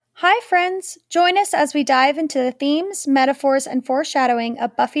Hi, friends! Join us as we dive into the themes, metaphors, and foreshadowing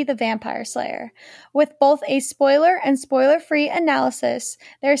of Buffy the Vampire Slayer. With both a spoiler and spoiler-free analysis,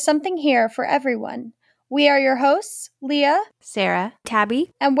 there's something here for everyone. We are your hosts, Leah, Sarah,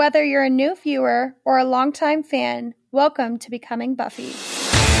 Tabby, and whether you're a new viewer or a longtime fan, welcome to Becoming Buffy.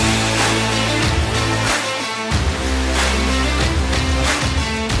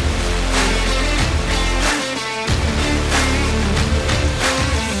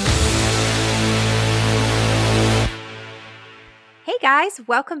 Hey guys,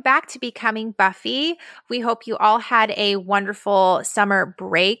 welcome back to Becoming Buffy. We hope you all had a wonderful summer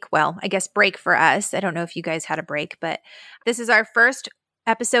break. Well, I guess break for us. I don't know if you guys had a break, but this is our first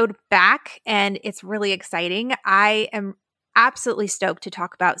episode back and it's really exciting. I am absolutely stoked to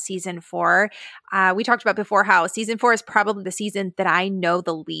talk about season 4. We talked about before how season 4 is probably the season that I know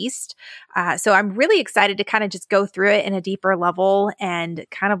the least. So I'm really excited to kind of just go through it in a deeper level and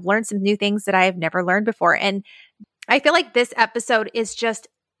kind of learn some new things that I have never learned before. And I feel like this episode is just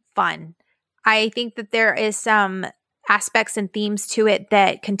fun. I think that there is some aspects and themes to it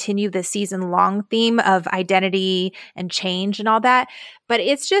that continue the season-long theme of identity and change and all that. But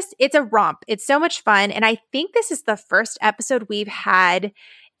it's a romp. It's so much fun. And I think this is the first episode we've had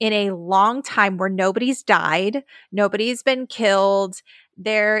in a long time where nobody's died, nobody's been killed.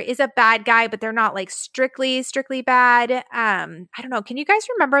 There is a bad guy, but they're not like strictly bad. I don't know. Can you guys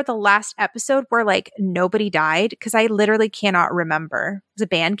remember the last episode where like nobody died? Because I literally cannot remember. Was it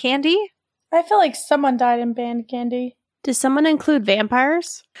Band Candy? I feel like someone died in Band Candy. Does someone include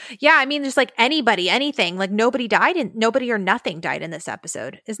vampires? Yeah, I mean, just like anybody, anything. Like nobody died and nobody or nothing died in this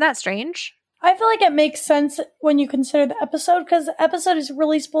episode. Isn't that strange? I feel like it makes sense when you consider the episode, because the episode is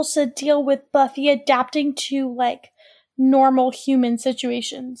really supposed to deal with Buffy adapting to like normal human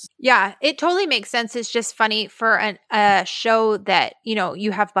situations. Yeah, it totally makes sense. It's just funny for a show that, you know,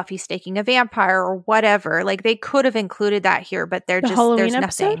 you have Buffy staking a vampire or whatever. Like they could have included that here, but there's Halloween nothing.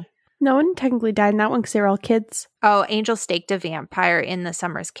 Episode? No one technically died in that one because they were all kids. Oh, Angel staked a vampire in the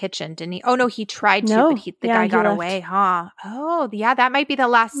Summer's Kitchen, didn't he? Oh no, he tried to, No. but the guy got away, huh? Oh, yeah, that might be the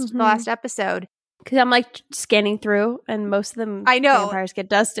last episode. Because I'm like scanning through and most of them I know. vampires get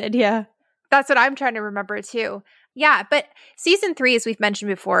dusted. Yeah. That's what I'm trying to remember too. Yeah, but season 3, as we've mentioned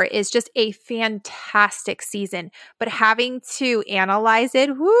before, is just a fantastic season. But having to analyze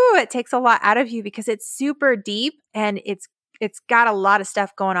it, it takes a lot out of you because it's super deep and it's got a lot of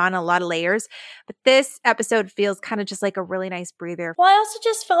stuff going on, a lot of layers. But this episode feels kind of just like a really nice breather. Well, I also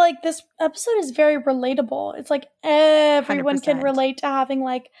just feel like this episode is very relatable. It's like everyone 100%. can relate to having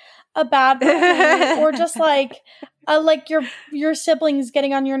like a bad birthday or just like your siblings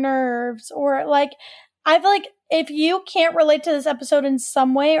getting on your nerves, or like I feel like if you can't relate to this episode in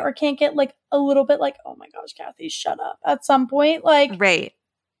some way or can't get like a little bit like, oh my gosh, Kathy, shut up at some point, like Right.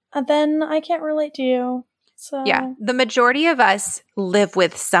 Then I can't relate to you. So yeah, the majority of us live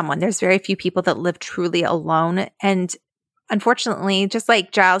with someone. There's very few people that live truly alone. And unfortunately, just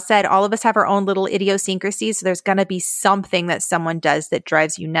like Giles said, all of us have our own little idiosyncrasies. So there's going to be something that someone does that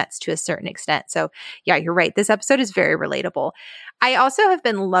drives you nuts to a certain extent. So yeah, you're right. This episode is very relatable. I also have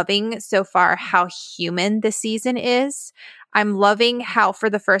been loving so far how human this season is. I'm loving how for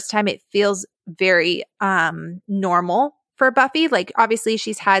the first time it feels very normal for Buffy. Like obviously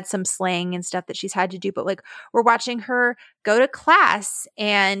she's had some slang and stuff that she's had to do, but like we're watching her go to class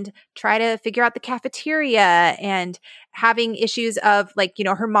and try to figure out the cafeteria and having issues of like, you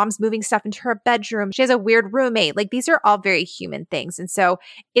know, her mom's moving stuff into her bedroom. She has a weird roommate. Like these are all very human things. And so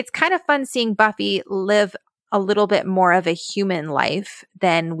it's kind of fun seeing Buffy live a little bit more of a human life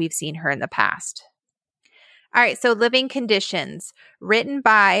than we've seen her in the past. All right, so Living Conditions, written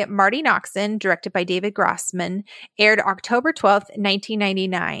by Marty Noxon, directed by David Grossman, aired October 12th,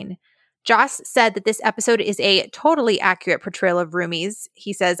 1999. Joss said that this episode is a totally accurate portrayal of roomies.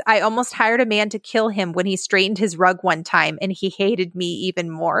 He says, I almost hired a man to kill him when he straightened his rug one time, and he hated me even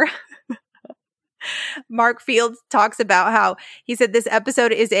more. Mark Fields talks about how he said this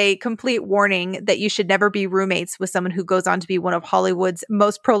episode is a complete warning that you should never be roommates with someone who goes on to be one of Hollywood's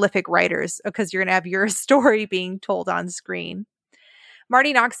most prolific writers, because you're going to have your story being told on screen.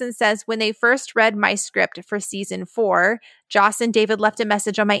 Marty Noxon says, when they first read my script for season 4, Joss and David left a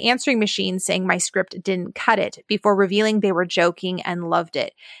message on my answering machine saying my script didn't cut it, before revealing they were joking and loved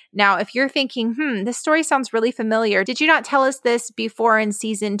it. Now, if you're thinking, this story sounds really familiar, did you not tell us this before in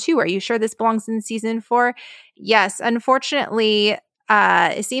season 2? Are you sure this belongs in season 4? Yes, unfortunately,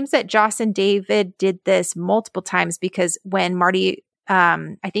 it seems that Joss and David did this multiple times, because when Marty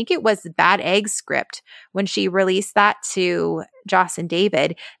I think it was the Bad Egg script, when she released that to Joss and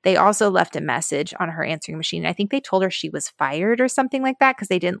David, they also left a message on her answering machine. I think they told her she was fired or something like that because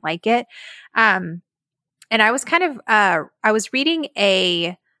they didn't like it. And I was I was reading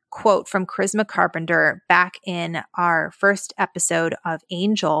a quote from Charisma Carpenter back in our first episode of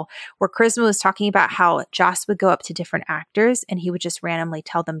Angel, where Charisma was talking about how Joss would go up to different actors and he would just randomly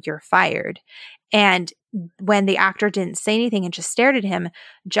tell them, "You're fired." And when the actor didn't say anything and just stared at him,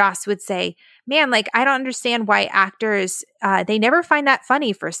 Joss would say, "Man, like, I don't understand why actors, they never find that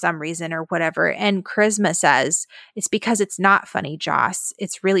funny for some reason or whatever." And Charisma says, "It's because it's not funny, Joss.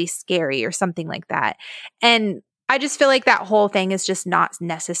 It's really scary," or something like that. And I just feel like that whole thing is just not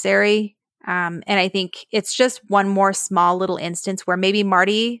necessary. And I think it's just one more small little instance where maybe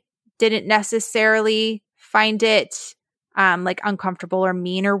Marty didn't necessarily find it like uncomfortable or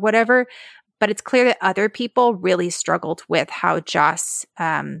mean or whatever. But it's clear that other people really struggled with how Joss,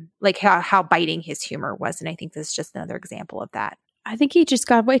 like how biting his humor was. And I think this is just another example of that. I think he just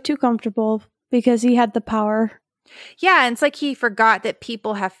got way too comfortable because he had the power. Yeah, and it's like he forgot that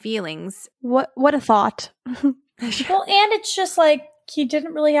people have feelings. What a thought. Well, and it's just like he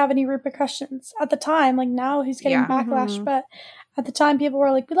didn't really have any repercussions at the time. Like now he's getting backlash, but at the time people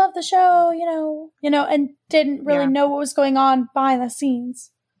were like, "We love the show," and didn't really know what was going on behind the scenes.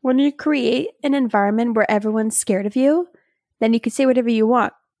 When you create an environment where everyone's scared of you, then you can say whatever you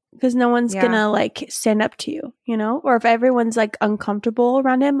want because no one's gonna like stand up to you, Or if everyone's like uncomfortable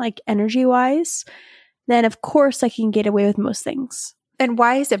around him, like energy wise, then of course like he can get away with most things. And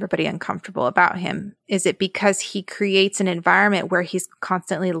why is everybody uncomfortable about him? Is it because he creates an environment where he's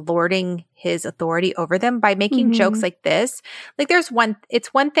constantly lording his authority over them by making jokes like this? Like it's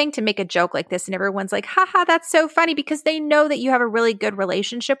one thing to make a joke like this and everyone's like, haha, that's so funny, because they know that you have a really good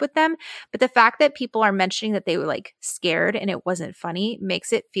relationship with them. But the fact that people are mentioning that they were like scared and it wasn't funny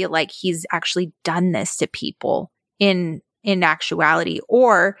makes it feel like he's actually done this to people in actuality,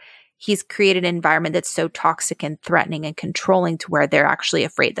 or he's created an environment that's so toxic and threatening and controlling to where they're actually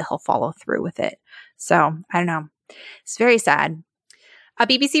afraid that he'll follow through with it. So I don't know. It's very sad. A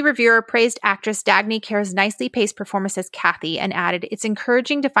BBC reviewer praised actress Dagny Care's nicely paced performance as Kathy and added, "It's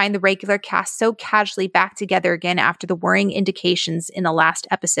encouraging to find the regular cast so casually back together again after the worrying indications in the last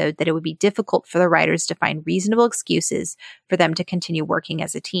episode that it would be difficult for the writers to find reasonable excuses for them to continue working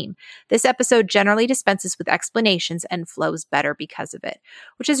as a team. This episode generally dispenses with explanations and flows better because of it,"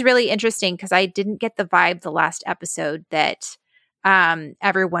 which is really interesting because I didn't get the vibe the last episode that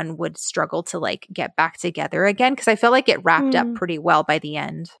everyone would struggle to like get back together again, because I felt like it wrapped up pretty well by the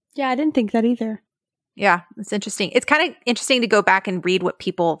end. Yeah, I didn't think that either. Yeah, it's interesting. It's kind of interesting to go back and read what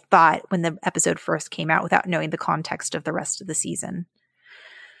people thought when the episode first came out without knowing the context of the rest of the season.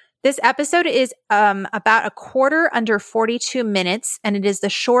 This episode is about a quarter under 42 minutes, and it is the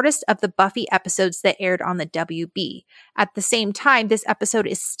shortest of the Buffy episodes that aired on the WB. At the same time, this episode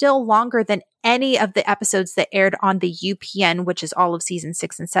is still longer than any of the episodes that aired on the UPN, which is all of season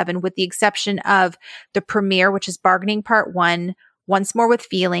 6 and 7, with the exception of the premiere, which is Bargaining Part 1, Once More with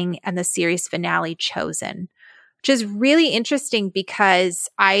Feeling, and the series finale, Chosen. Which is really interesting because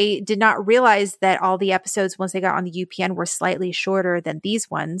I did not realize that all the episodes, once they got on the UPN, were slightly shorter than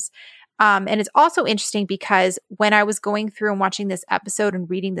these ones. And it's also interesting because when I was going through and watching this episode and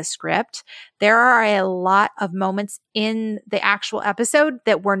reading the script, there are a lot of moments in the actual episode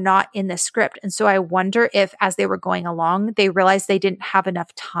that were not in the script. And so I wonder if as they were going along, they realized they didn't have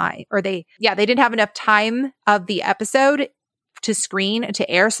enough time, or they didn't have enough time of the episode to screen, to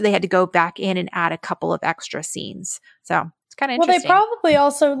air, so they had to go back in and add a couple of extra scenes. So it's kind of interesting. Well, they probably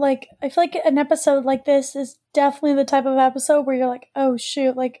also, like, I feel like an episode like this is definitely the type of episode where you're like, oh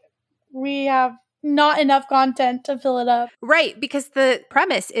shoot, like, we have not enough content to fill it up. Right, because the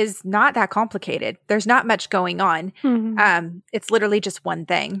premise is not that complicated. There's not much going on. It's literally just one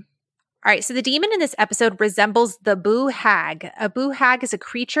thing. All right, so the demon in this episode resembles the Boo Hag. A Boo Hag is a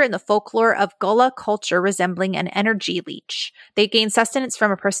creature in the folklore of Gullah culture resembling an energy leech. They gain sustenance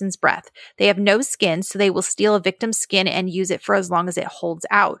from a person's breath. They have no skin, so they will steal a victim's skin and use it for as long as it holds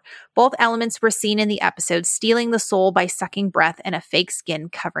out. Both elements were seen in the episode, stealing the soul by sucking breath and a fake skin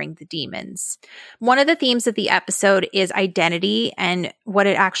covering the demons. One of the themes of the episode is identity and what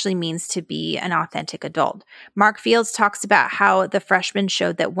it actually means to be an authentic adult. Mark Fields talks about how the freshmen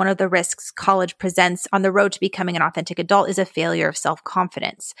showed that one of the risks risks college presents on the road to becoming an authentic adult is a failure of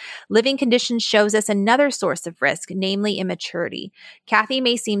self-confidence. Living conditions shows us another source of risk, namely immaturity. Kathy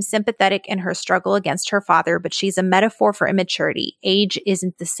may seem sympathetic in her struggle against her father, but she's a metaphor for immaturity. Age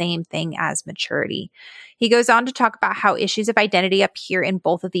isn't the same thing as maturity. He goes on to talk about how issues of identity appear in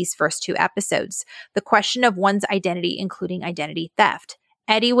both of these first 2 episodes. The question of one's identity, including identity theft.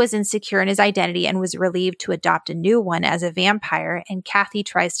 Eddie was insecure in his identity and was relieved to adopt a new one as a vampire, and Kathy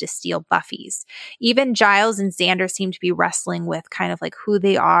tries to steal Buffy's. Even Giles and Xander seem to be wrestling with kind of like who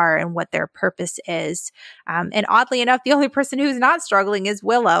they are and what their purpose is. And oddly enough, the only person who's not struggling is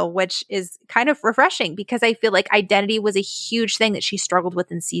Willow, which is kind of refreshing because I feel like identity was a huge thing that she struggled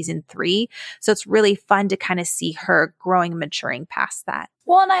with in season 3. So it's really fun to kind of see her growing and maturing past that.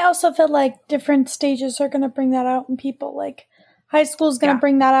 Well, and I also feel like different stages are going to bring that out in people. Like, high school is going to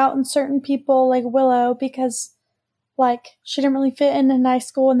bring that out in certain people, like Willow, because, like, she didn't really fit in high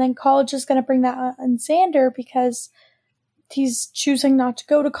school. And then college is going to bring that out in Xander because he's choosing not to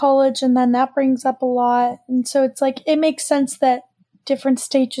go to college. And then that brings up a lot. And so it's like, it makes sense that different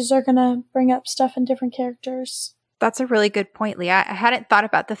stages are going to bring up stuff in different characters. That's a really good point, Leah. I hadn't thought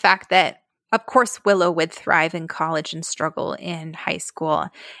about the fact that, of course, Willow would thrive in college and struggle in high school.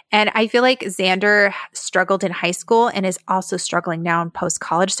 And I feel like Xander struggled in high school and is also struggling now in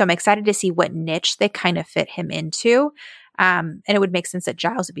post-college. So I'm excited to see what niche they kind of fit him into. And it would make sense that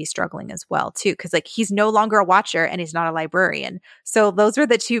Giles would be struggling as well, too, because like he's no longer a watcher and he's not a librarian. So those are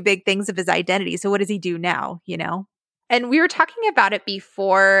the 2 big things of his identity. So what does he do now, you know? And we were talking about it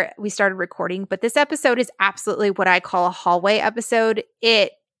before we started recording, but this episode is absolutely what I call a hallway episode.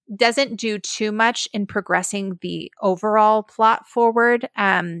 It doesn't do too much in progressing the overall plot forward.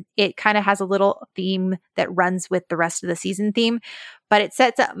 It kind of has a little theme that runs with the rest of the season theme, but it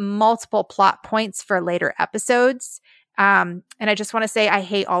sets up multiple plot points for later episodes. And I just want to say I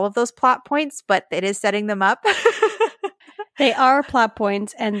hate all of those plot points, but it is setting them up. They are plot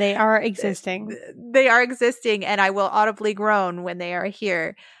points and they are existing. They are existing, and I will audibly groan when they are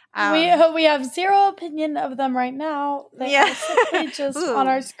here. We have zero opinion of them right now. They are simply just on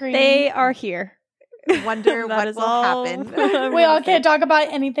our screen. They are here. Wonder what will happen. We all can't talk about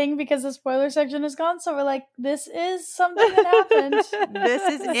anything because the spoiler section is gone. So we're like, this is something that happened. This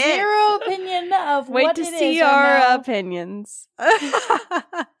is it. Zero opinion of Wait what to it see is our right now. opinions.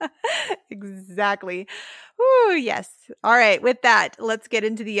 Exactly. Ooh, yes. All right. With that, let's get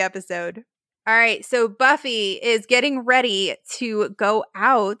into the episode. All right, so Buffy is getting ready to go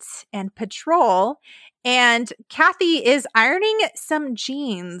out and patrol, and Kathy is ironing some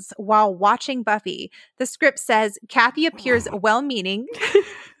jeans while watching Buffy. The script says Kathy appears well-meaning.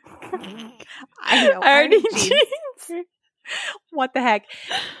 I know, ironing jeans. What the heck?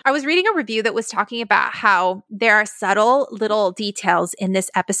 I was reading a review that was talking about how there are subtle little details in this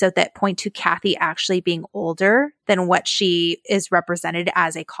episode that point to Kathy actually being older than what she is represented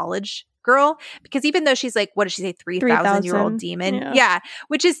as a college girl, because even though she's like, what did she say, 3,000-year-old demon? Yeah,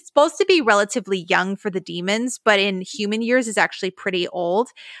 which is supposed to be relatively young for the demons, but in human years is actually pretty old.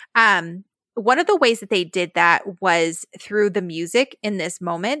 One of the ways that they did that was through the music in this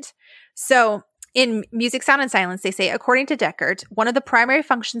moment. So in Music, Sound, and Silence, they say, according to Deckard, one of the primary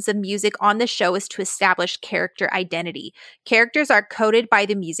functions of music on the show is to establish character identity. Characters are coded by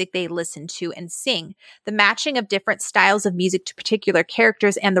the music they listen to and sing. The matching of different styles of music to particular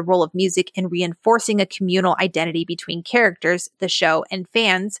characters and the role of music in reinforcing a communal identity between characters, the show, and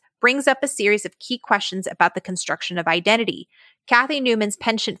fans brings up a series of key questions about the construction of identity. Kathy Newman's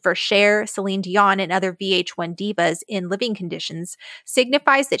penchant for Cher, Celine Dion, and other VH1 divas in living conditions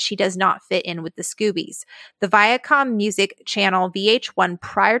signifies that she does not fit in with the Scoobies. The Viacom music channel VH1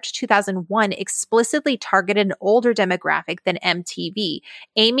 prior to 2001 explicitly targeted an older demographic than MTV,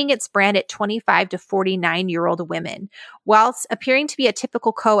 aiming its brand at 25 to 49-year-old women. Whilst appearing to be a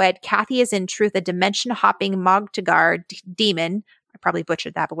typical co-ed, Kathy is in truth a dimension-hopping Mogtagar demon. I probably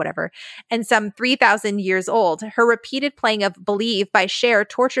butchered that, but whatever. And some 3,000 years old. Her repeated playing of Believe by Cher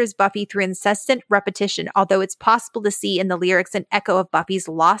tortures Buffy through incessant repetition, although it's possible to see in the lyrics an echo of Buffy's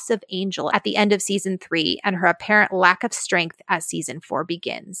loss of Angel at the end of season 3 and her apparent lack of strength as season 4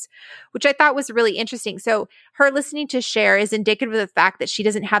 begins, which I thought was really interesting. So her listening to Cher is indicative of the fact that she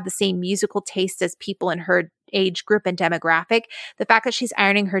doesn't have the same musical taste as people in her age group and demographic. The fact that she's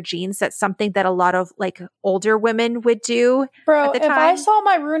ironing her jeans, that's something that a lot of like older women would do. Bro, at the if time. I saw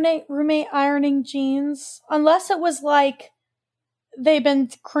my roommate ironing jeans, unless it was like they've been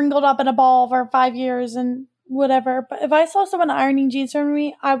crinkled up in a ball for 5 years and whatever, but if I saw someone ironing jeans for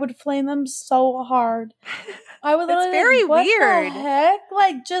me, I would flame them so hard. I would literally It's very what weird. The heck?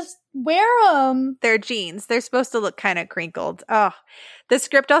 Like, just wear them. They're jeans. They're supposed to look kind of crinkled. Oh, the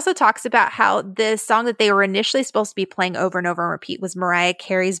script also talks about how the song that they were initially supposed to be playing over and over and repeat was Mariah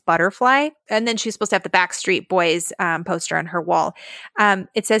Carey's Butterfly. And then she's supposed to have the Backstreet Boys poster on her wall.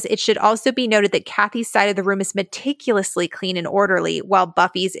 It says, it should also be noted that Kathy's side of the room is meticulously clean and orderly, while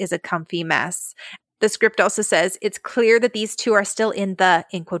Buffy's is a comfy mess. The script also says it's clear that these two are still in the,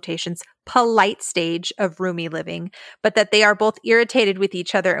 in quotations, polite stage of roomy living, but that they are both irritated with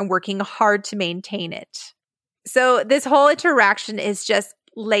each other and working hard to maintain it. So this whole interaction is just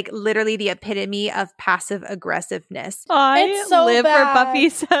like literally the epitome of passive aggressiveness. I so live bad. where Buffy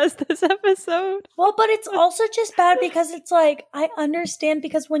says this episode. Well, but it's also just bad because it's like, I understand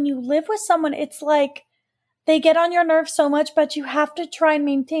because when you live with someone, it's like they get on your nerves so much, but you have to try and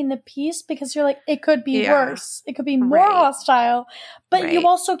maintain the peace because you're like, it could be worse. It could be more hostile. But you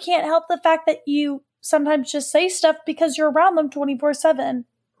also can't help the fact that you sometimes just say stuff because you're around them 24/7.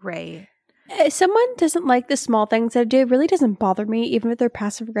 Right. If someone doesn't like the small things that I do, it really doesn't bother me. Even if they're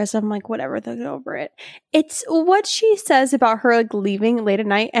passive aggressive, I'm like, whatever, they'll get over it. It's what she says about her like leaving late at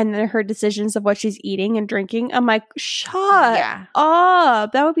night and then her decisions of what she's eating and drinking. I'm like, shut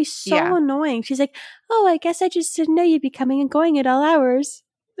up. That would be so annoying. She's like, oh, I guess I just didn't know you'd be coming and going at all hours.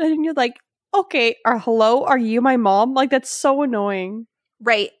 And you're like, okay, hello? Are you my mom? Like, that's so annoying.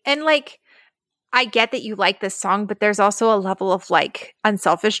 Right. And like, I get that you like this song, but there's also a level of like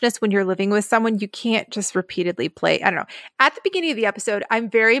unselfishness when you're living with someone. You can't just repeatedly play. I don't know. At the beginning of the episode, I'm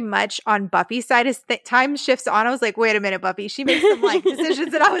very much on Buffy's side. As time shifts on, I was like, wait a minute, Buffy. She makes some like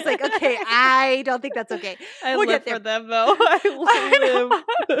decisions that I was like, okay, I don't think that's okay. We'll live for them though. I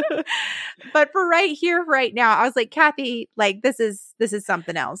live. But for right here, right now, I was like, Kathy, like this is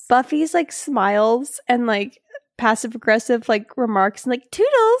something else. Buffy's like smiles and like passive aggressive like remarks and like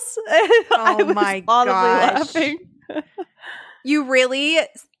toodles. Oh my gosh. Laughing. You really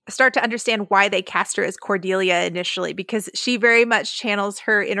start to understand why they cast her as Cordelia initially, because she very much channels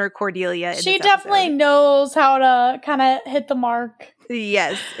her inner Cordelia. She definitely knows how to kind of hit the mark.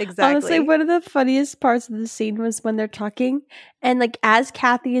 Yes, exactly. Honestly, one of the funniest parts of the scene was when they're talking and like as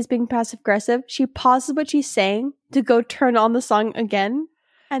Kathy is being passive aggressive, she pauses what she's saying to go turn on the song again.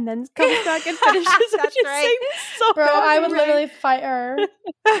 And then comes back and finishes what she's saying. So bro, I would literally fight her.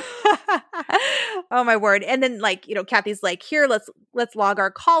 Oh my word. And then like, you know, Kathy's like, here, let's log our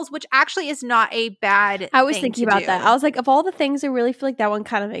calls, which actually is not a bad I was thing thinking to about do. that. I was like, of all the things, I really feel like that one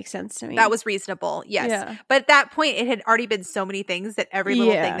kind of makes sense to me. That was reasonable. Yes. Yeah. But at that point, it had already been so many things that every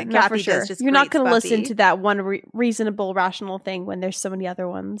little thing that Kathy does just You're not going to Buffy. listen to that one reasonable, rational thing when there's so many other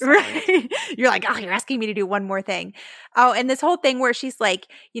ones. Right. You're like, oh, you're asking me to do one more thing. Oh, and this whole thing where she's like,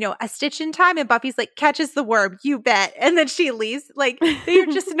 you know, a stitch in time, and Buffy's like, catches the worm, you bet. And then she leaves. Like, they're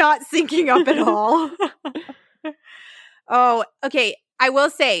just not syncing up at all. Oh, okay. I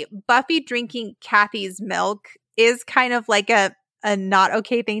will say, Buffy drinking Kathy's milk is kind of like a not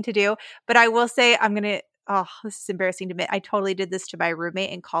okay thing to do. But I will say, this is embarrassing to admit, I totally did this to my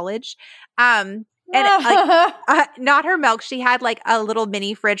roommate in college. And like, not her milk. She had like a little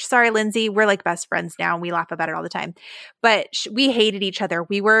mini fridge. Sorry, Lindsay. We're like best friends now and we laugh about it all the time. But we hated each other.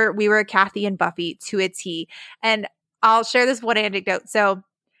 We were Kathy and Buffy to a T. And I'll share this one anecdote. So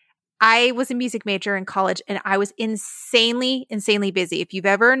I was a music major in college and I was insanely, insanely busy. If you've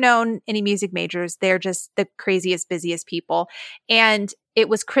ever known any music majors, they're just the craziest, busiest people. And it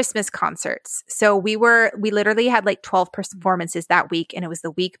was Christmas concerts. So we literally had like 12 performances that week. And it was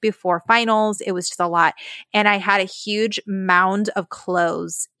the week before finals. It was just a lot. And I had a huge mound of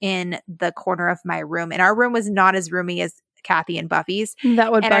clothes in the corner of my room. And our room was not as roomy as Kathy and Buffy's.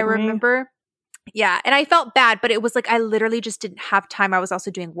 That would and bug I remember. Yeah. And I felt bad, but it was like I literally just didn't have time. I was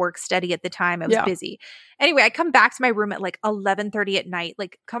also doing work study at the time. I was busy. Anyway, I come back to my room at like 11:30 at night,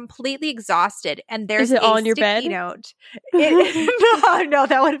 like completely exhausted. And there's Is it all in your bed? Note. No,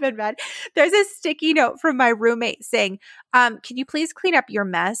 that would have been bad. There's a sticky note from my roommate saying, can you please clean up your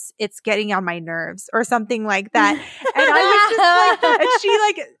mess? It's getting on my nerves or something like that. And I was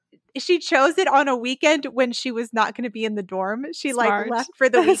just like, and she chose it on a weekend when she was not going to be in the dorm. She like left for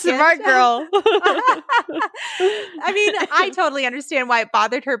the weekend. Smart girl. I mean, I totally understand why it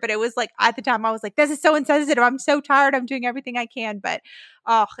bothered her, but it was like at the time I was like, this is so insensitive. I'm so tired. I'm doing everything I can. But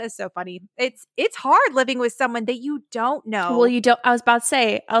oh, it's so funny. It's hard living with someone that you don't know. Well, you don't. I was about to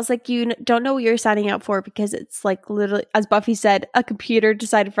say, I was like, you don't know what you're signing up for because it's like literally, as Buffy said, a computer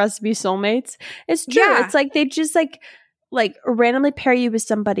decided for us to be soulmates. It's true. Yeah. It's like they just like randomly pair you with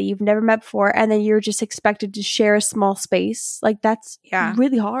somebody you've never met before, and then you're just expected to share a small space. Like that's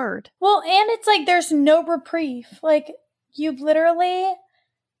really hard. Well, and it's like there's no reprieve. Like you're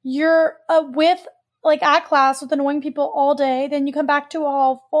with like at class with annoying people all day. Then you come back to a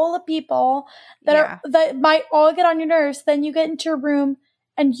hall full of people that might all get on your nerves. Then you get into your room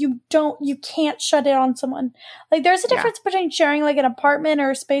and you can't shut it on someone. Like there's a difference between sharing like an apartment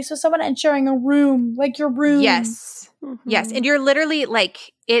or a space with someone and sharing a room, like your room. Yes. Mm-hmm. Yes. And you're literally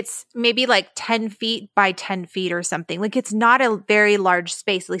like, it's maybe like 10 feet by 10 feet or something. Like it's not a very large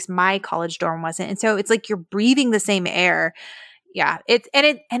space. At least my college dorm wasn't. And so it's like you're breathing the same air. Yeah. It's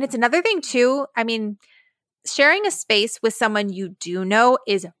another thing too. I mean, sharing a space with someone you do know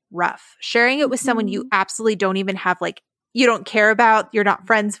is rough. Sharing it with someone you absolutely don't even have like, you don't care about, you're not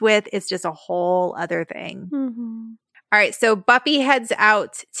friends with, it's just a whole other thing. Mm-hmm. All right. So Buffy heads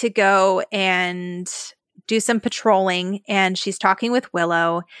out to go and do some patrolling, and she's talking with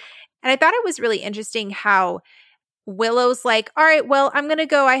Willow. And I thought it was really interesting how Willow's like, all right, well, I'm going to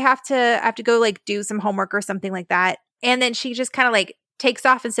go. I have to go like do some homework or something like that. And then she just kind of like takes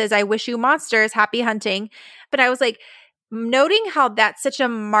off and says, I wish you monsters, happy hunting. But I was like, noting how that's such a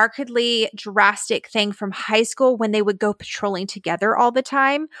markedly drastic thing from high school when they would go patrolling together all the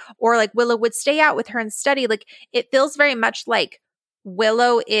time, or like Willow would stay out with her and study. Like it feels very much like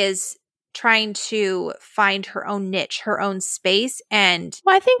Willow is trying to find her own niche, her own space. And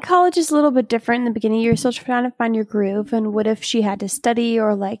well, I think college is a little bit different. In the beginning, you're still trying to find your groove. And what if she had to study,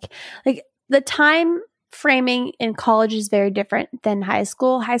 or like the time framing in college is very different than high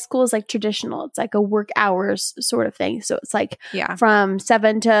school. High school is like traditional. It's like a work hours sort of thing. So it's like from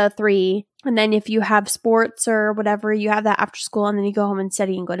 7 to 3. And then if you have sports or whatever, you have that after school, and then you go home and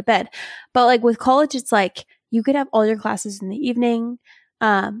study and go to bed. But like with college, it's like you could have all your classes in the evening.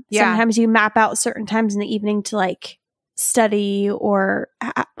 Sometimes you map out certain times in the evening to like study or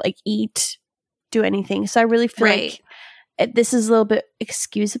like eat, do anything. So I really feel like this is a little bit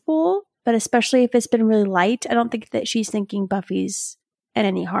excusable. But especially if it's been really light, I don't think that she's thinking Buffy's in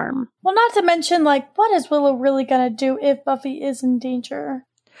any harm. Well, not to mention, like, what is Willow really going to do if Buffy is in danger?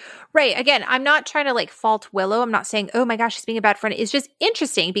 Right. Again, I'm not trying to like fault Willow. I'm not saying, oh my gosh, she's being a bad friend. It's just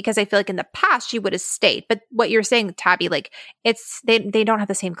interesting because I feel like in the past she would have stayed. But what you're saying, Tabby, like they don't have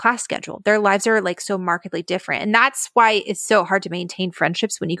the same class schedule. Their lives are like so markedly different. And that's why it's so hard to maintain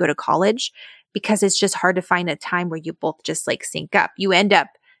friendships when you go to college, because it's just hard to find a time where you both just like sync up. You end up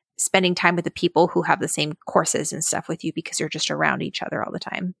spending time with the people who have the same courses and stuff with you because you're just around each other all the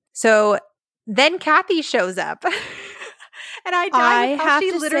time. So then Kathy shows up. And I died how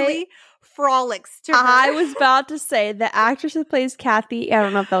she literally frolics to her. I was about to say the actress who plays Kathy, I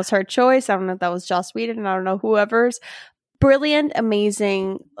don't know if that was her choice. I don't know if that was Joss Whedon. I don't know whoever's. Brilliant,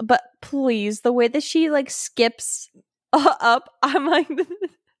 amazing. But please, the way that she like skips up, I'm like...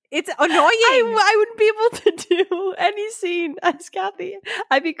 It's annoying. I wouldn't be able to do any scene as Kathy.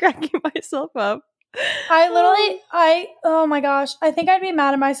 I'd be cracking myself up. Oh my gosh. I think I'd be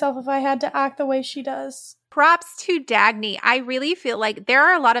mad at myself if I had to act the way she does. Props to Dagny. I really feel like there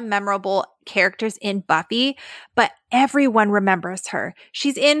are a lot of memorable characters in Buffy, but everyone remembers her.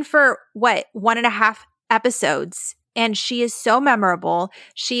 She's in for 1.5 episodes. And she is so memorable.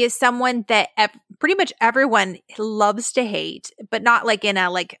 She is someone that pretty much everyone loves to hate, but not like in a,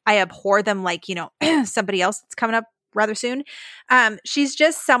 like, I abhor them like, you know, somebody else that's coming up rather soon. She's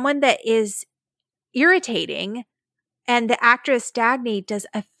just someone that is irritating. And the actress Dagny does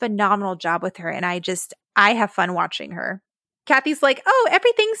a phenomenal job with her. And I have fun watching her. Kathy's like, oh,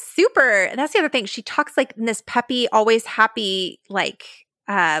 everything's super. And that's the other thing. She talks like in this peppy, always happy, like,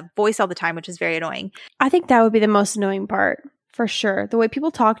 voice all the time, which is very annoying. I think that would be the most annoying part for sure. The way people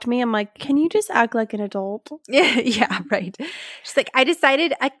talk to me, I'm like, can you just act like an adult? Yeah, right. She's like, I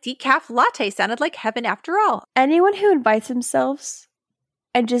decided a decaf latte sounded like heaven after all. Anyone who invites themselves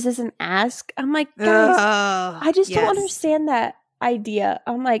and just doesn't ask, I'm like, guys, I just don't understand that idea.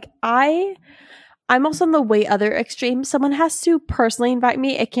 I'm like, I'm also on the way other extreme. Someone has to personally invite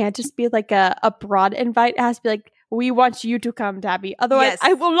me. It can't just be like a broad invite. It has to be like, we want you to come, Tabby. Otherwise,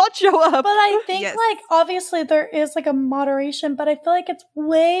 I will not show up. But I think, like, obviously there is, like, a moderation, but I feel like it's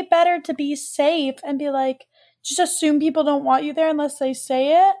way better to be safe and be, like, just assume people don't want you there unless they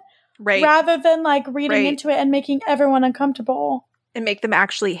say it. Right. Rather than, like, reading into it and making everyone uncomfortable. And make them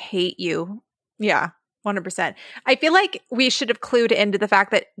actually hate you. Yeah, 100%. I feel like we should have clued into the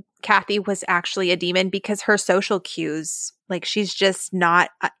fact that Kathy was actually a demon because her social cues, like, she's just not,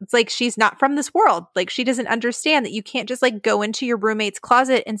 it's like she's not from this world. Like, she doesn't understand that you can't just like go into your roommate's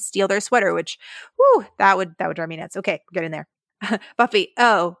closet and steal their sweater, which, whew, that would drive me nuts. Okay, get in there. Buffy,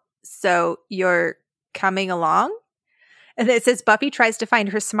 oh, so you're coming along? And it says Buffy tries to find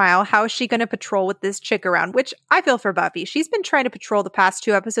her smile. How is she going to patrol with this chick around? Which I feel for Buffy. She's been trying to patrol the past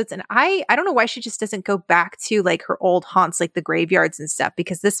 2 episodes. And I don't know why she just doesn't go back to like her old haunts, like the graveyards and stuff,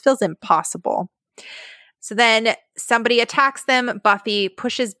 because this feels impossible. So then somebody attacks them. Buffy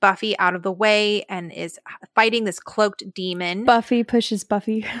pushes Buffy out of the way and is fighting this cloaked demon. Buffy pushes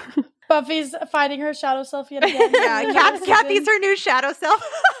Buffy. Buffy's fighting her shadow self yet again. Yeah, Kathy's her new shadow self.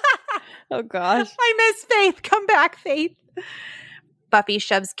 Oh, gosh. I miss Faith. Come back, Faith. Buffy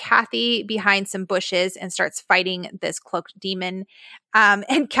shoves Kathy behind some bushes and starts fighting this cloaked demon.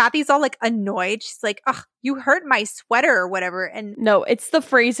 And Kathy's all like annoyed. She's like, "Ugh, you hurt my sweater or whatever." And no, it's the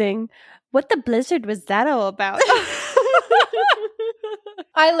phrasing. What the blizzard was that all about?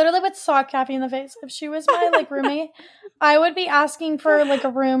 I literally would sock Kathy in the face. If she was my like roommate, I would be asking for like a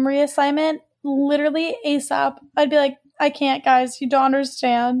room reassignment literally ASAP. I'd be like, I can't, guys. You don't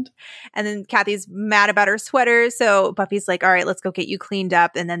understand. And then Kathy's mad about her sweater. So Buffy's like, all right, let's go get you cleaned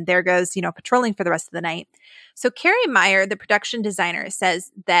up. And then there goes, patrolling for the rest of the night. So Carrie Meyer, the production designer,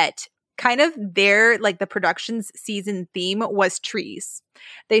 says that kind of the production's season theme was trees.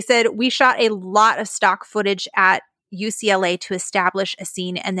 They said, we shot a lot of stock footage at UCLA to establish a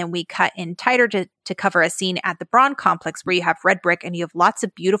scene, and then we cut in tighter to cover a scene at the Braun complex where you have red brick and you have lots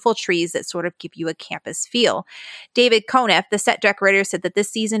of beautiful trees that sort of give you a campus feel. David Koneff, the set decorator, said that this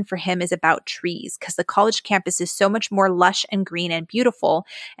season for him is about trees because the college campus is so much more lush and green and beautiful.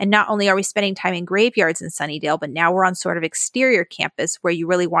 And not only are we spending time in graveyards in Sunnydale, but now we're on sort of exterior campus where you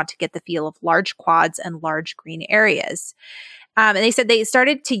really want to get the feel of large quads and large green areas. And they said they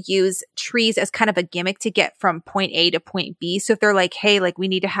started to use trees as kind of a gimmick to get from point A to point B. So if they're like, hey, like we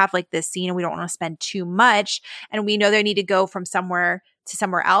need to have like this scene and we don't want to spend too much and we know they need to go from somewhere to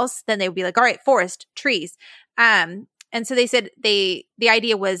somewhere else, then they would be like, all right, forest, trees. And so they said the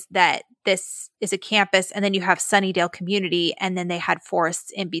idea was that this is a campus and then you have Sunnydale community and then they had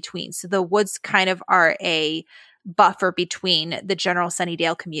forests in between. So the woods kind of are a buffer between the general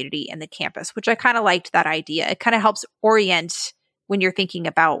Sunnydale community and the campus, which I kind of liked that idea. It kind of helps orient when you're thinking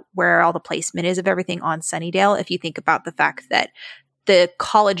about where all the placement is of everything on Sunnydale. If you think about the fact that the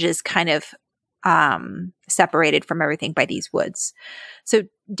college is kind of separated from everything by these woods. So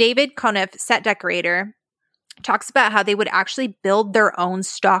David Koneff, set decorator, talks about how they would actually build their own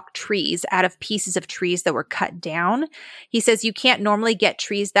stock trees out of pieces of trees that were cut down. He says you can't normally get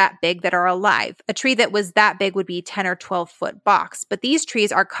trees that big that are alive. A tree that was that big would be 10 or 12 foot box, but these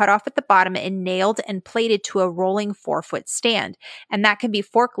trees are cut off at the bottom and nailed and plated to a rolling 4-foot stand, and that can be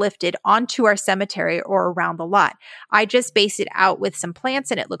forklifted onto our cemetery or around the lot. I just base it out with some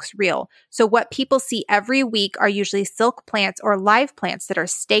plants and it looks real. So what people see every week are usually silk plants or live plants that are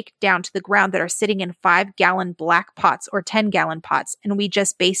staked down to the ground that are sitting in 5-gallon black pots or 10-gallon pots, and we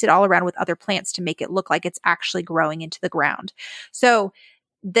just base it all around with other plants to make it look like it's actually growing into the ground. So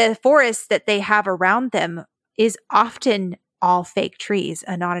the forest that they have around them is often all fake trees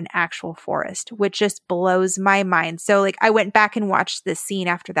and not an actual forest, which just blows my mind. So like I went back and watched this scene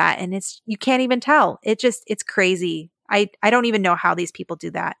after that and you can't even tell. It's crazy. I don't even know how these people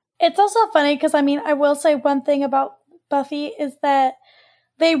do that. It's also funny because I will say one thing about Buffy is that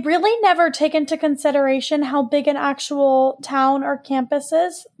they really never take into consideration how big an actual town or campus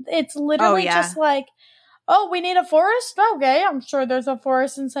is. It's literally just like, oh, we need a forest? Okay, I'm sure there's a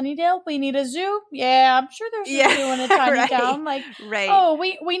forest in Sunnydale. We need a zoo? Yeah, I'm sure there's a zoo in a tiny town. Like, oh,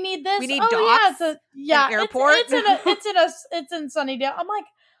 we need this. We need docks, an airport. It's in Sunnydale. I'm like,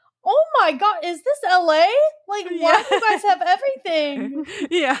 oh my God, is this LA? Like, why do you guys have everything?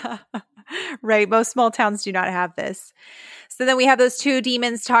 Yeah. Right. Most small towns do not have this. So then we have those two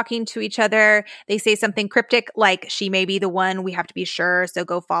demons talking to each other. They say something cryptic like, she may be the one, we have to be sure, so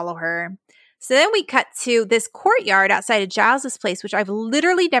go follow her. So then we cut to this courtyard outside of Giles's place, which I've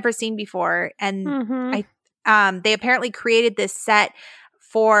literally never seen before. And they apparently created this set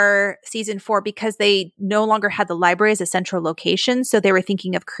for season 4 because they no longer had the library as a central location. So they were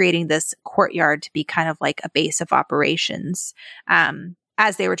thinking of creating this courtyard to be kind of like a base of operations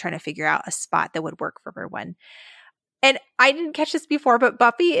as they were trying to figure out a spot that would work for everyone. And I didn't catch this before, but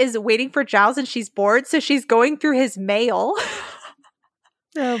Buffy is waiting for Giles and she's bored. So she's going through his mail.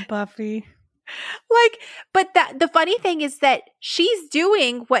 Oh, Buffy. But the funny thing is that she's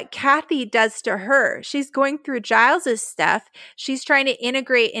doing what Kathy does to her. She's going through Giles's stuff. She's trying to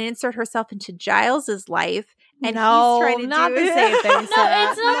integrate and insert herself into Giles's life. And he's trying to not do the same thing. No,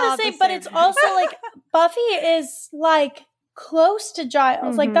 it's not the same, but it's also like Buffy is like close to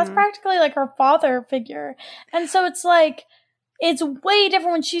Giles. Like that's practically like her father figure. And so it's like, it's way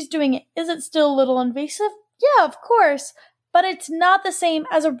different when she's doing it. Is it still a little invasive? Yeah, of course. But it's not the same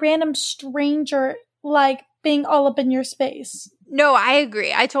as a random stranger, like, being all up in your space. No, I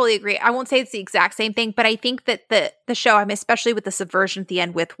agree. I totally agree. I won't say it's the exact same thing, but I think that the show, I mean, especially with the subversion at the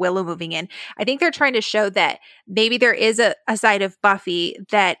end with Willow moving in, I think they're trying to show that maybe there is a side of Buffy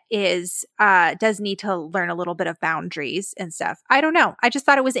that is does need to learn a little bit of boundaries and stuff. I don't know. I just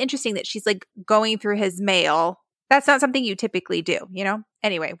thought it was interesting that she's like going through his mail. That's not something you typically do, you know?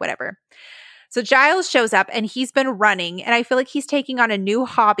 Anyway, whatever. So Giles shows up and he's been running, and I feel like he's taking on a new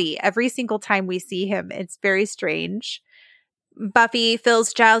hobby every single time we see him. It's very strange. Buffy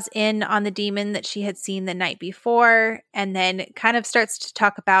fills Giles in on the demon that she had seen the night before, and then kind of starts to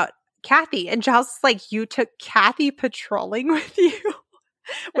talk about Kathy. And Giles is like, you took Kathy patrolling with you?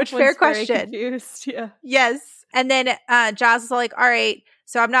 Which, fair question. Confused, yeah. Yes. And then Giles is like, all right,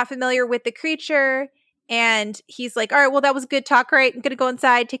 so I'm not familiar with the creature. And he's like, all right, well, that was a good talk. All right, I'm going to go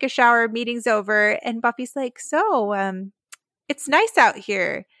inside, take a shower, meeting's over. And Buffy's like, so it's nice out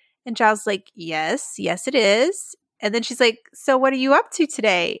here. And Giles is like, yes, it is. And then she's like, so what are you up to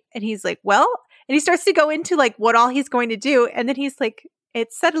today? And he's like, well, and he starts to go into like what all he's going to do. And then he's like,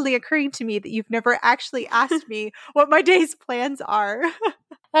 it's suddenly occurring to me that you've never actually asked me what my day's plans are.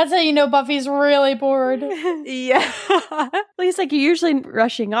 That's how you know Buffy's really bored. Yeah. At least like you're usually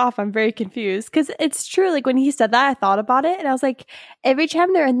rushing off. I'm very confused because it's true. Like when he said that, I thought about it and I was like, every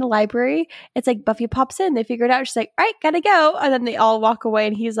time they're in the library, it's like Buffy pops in, they figure it out. She's like, all right, gotta go. And then they all walk away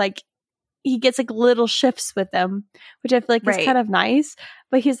and he's like, he gets like little shifts with them, which I feel like is kind of nice.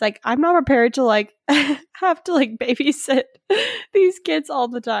 But he's like, I'm not prepared to like have to like babysit these kids all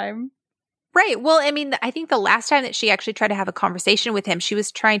the time. Right. Well, I mean, I think the last time that she actually tried to have a conversation with him, she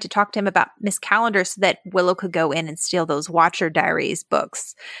was trying to talk to him about Miss Calendar so that Willow could go in and steal those Watcher Diaries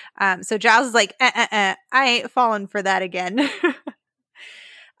books. So Giles is like, I ain't falling for that again.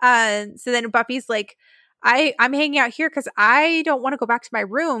 So then Buffy's like, I'm hanging out here because I don't want to go back to my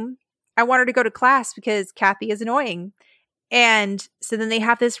room. I want her to go to class because Kathy is annoying. And so then they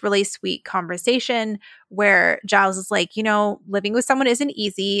have this really sweet conversation where Giles is like, you know, living with someone isn't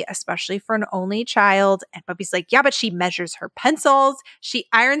easy, especially for an only child. And Buffy's like, yeah, but she measures her pencils. She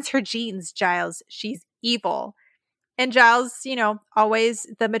irons her jeans, Giles. She's evil. And Giles, you know, always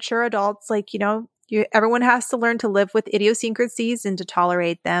the mature adults, like, you know, everyone has to learn to live with idiosyncrasies and to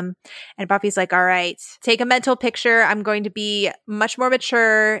tolerate them. And Buffy's like, all right, take a mental picture. I'm going to be much more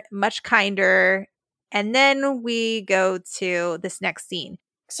mature, much kinder. And then we go to this next scene.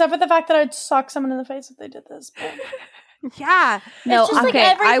 Except for the fact that I'd sock someone in the face if they did this. But... Yeah. No, okay.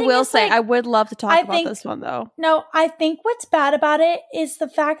 Like I will say, I would love to talk about this one, though. No, I think what's bad about it is the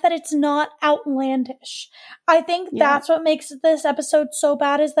fact that it's not outlandish. I think that's what makes this episode so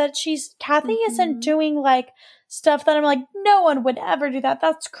bad is that Kathy isn't doing like stuff that I'm like, no one would ever do that.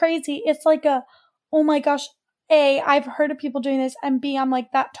 That's crazy. It's like oh my gosh, A, I've heard of people doing this, and B, I'm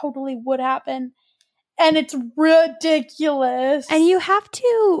like, that totally would happen. And it's ridiculous. And you have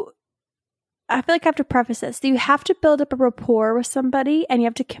to, I feel like I have to preface this. You have to build up a rapport with somebody and you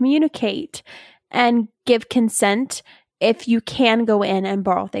have to communicate and give consent if you can go in and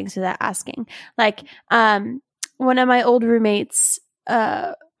borrow things without asking. Like, one of my old roommates,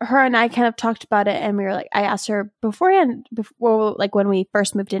 her and I kind of talked about it and we were like, I asked her beforehand, before like when we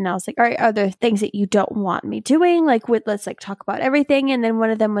first moved in, I was like, all right, are there things that you don't want me doing? Like let's like talk about everything. And then one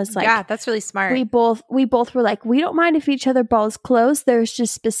of them was like, yeah, that's really smart. We both were like, we don't mind if each other borrows clothes. There's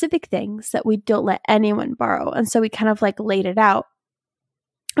just specific things that we don't let anyone borrow. And so we kind of like laid it out.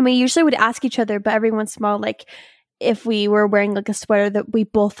 And we usually would ask each other, but every once in a while, like if we were wearing like a sweater that we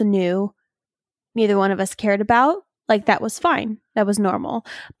both knew neither one of us cared about, like that was fine. That was normal.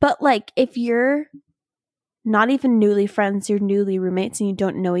 But like if you're not even newly friends, you're newly roommates and you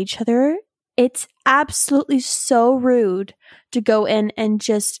don't know each other, it's absolutely so rude to go in and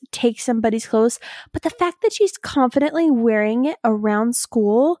just take somebody's clothes. But the fact that she's confidently wearing it around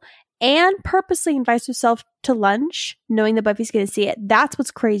school and purposely invites herself to lunch, knowing that Buffy's going to see it, that's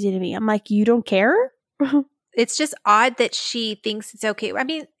what's crazy to me. I'm like, you don't care? It's just odd that she thinks it's okay. I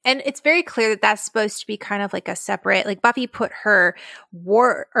mean, and it's very clear that that's supposed to be kind of like a separate, like Buffy put her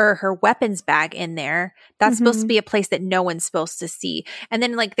her weapons bag in there. That's supposed to be a place that no one's supposed to see. And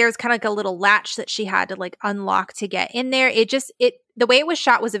then like there's kind of like a little latch that she had to like unlock to get in there. The way it was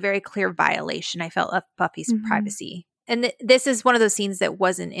shot was a very clear violation, I felt, of Buffy's privacy. And this is one of those scenes that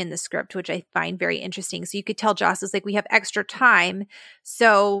wasn't in the script, which I find very interesting. So you could tell Joss is like, we have extra time.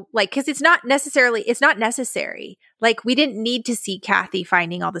 So like, because it's not necessary. Like we didn't need to see Kathy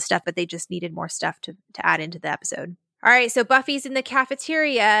finding all the stuff, but they just needed more stuff to add into the episode. All right. So Buffy's in the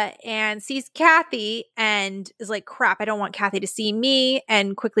cafeteria and sees Kathy and is like, crap, I don't want Kathy to see me,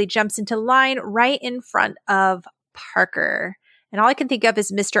 and quickly jumps into line right in front of Parker. And all I can think of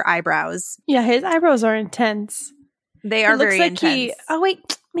is Mr. Eyebrows. Yeah, his eyebrows are intense. They are very intense. Oh,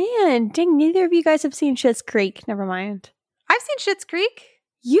 wait. Man, dang, neither of you guys have seen Schitt's Creek. Never mind. I've seen Schitt's Creek.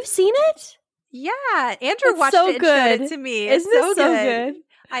 You've seen it? Yeah. Andrew watched it and showed it to me. Isn't it so good?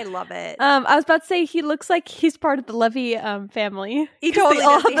 I love it. I was about to say he looks like he's part of the Levy family. He totally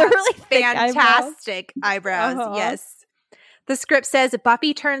does. He has really fantastic eyebrows. Uh-huh. Yes. The script says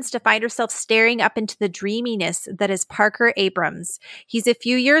Buffy turns to find herself staring up into the dreaminess that is Parker Abrams. He's a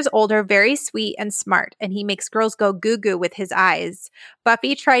few years older, very sweet and smart, and he makes girls go goo-goo with his eyes.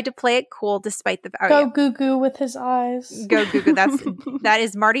 Buffy tried to play it cool despite the... Go goo-goo with his eyes. Go goo-goo. That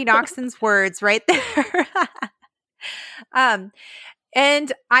is Marty Noxon's words right there.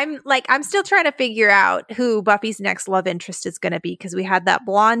 And I'm still trying to figure out who Buffy's next love interest is going to be, because we had that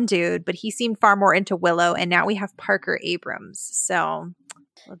blonde dude, but he seemed far more into Willow, and now we have Parker Abrams. So,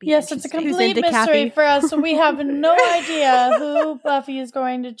 yes, it's a complete mystery for us. So we have no idea who Buffy is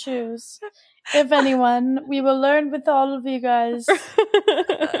going to choose. If anyone, we will learn with all of you guys.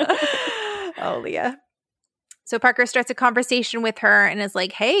 Oh, Leah. So Parker starts a conversation with her and is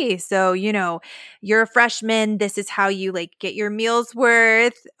like, hey, so, you're a freshman. This is how you get your meal's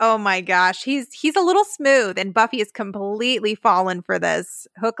worth. Oh my gosh. He's a little smooth, and Buffy is completely fallen for this.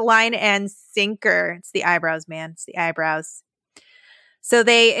 Hook, line, and sinker. It's the eyebrows, man. It's the eyebrows. So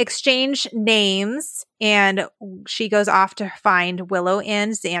they exchange names, and she goes off to find Willow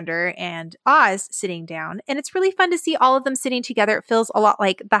and Xander and Oz sitting down. And it's really fun to see all of them sitting together. It feels a lot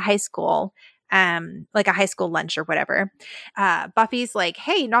like the high school. Like a high school lunch or whatever. Buffy's like,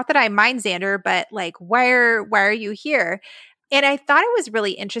 hey, not that I mind Xander, but why are you here? And I thought it was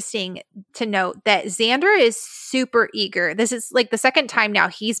really interesting to note that Xander is super eager. This is the second time now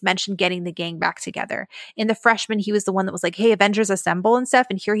he's mentioned getting the gang back together. In the freshman, he was the one that was like, hey, Avengers assemble and stuff.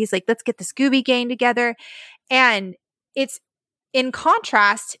 And here he's like, let's get the Scooby gang together. And it's in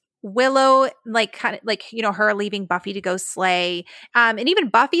contrast, Willow, her leaving Buffy to go slay. And even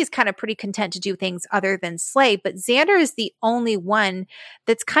Buffy is kind of pretty content to do things other than slay. But Xander is the only one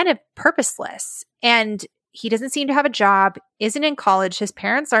that's kind of purposeless. And he doesn't seem to have a job, isn't in college. His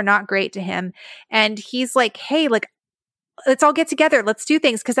parents are not great to him. And he's like, hey, let's all get together. Let's do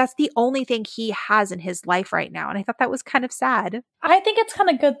things, because that's the only thing he has in his life right now. And I thought that was kind of sad. I think it's kind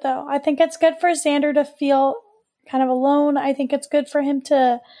of good, though. I think it's good for Xander to feel kind of alone. I think it's good for him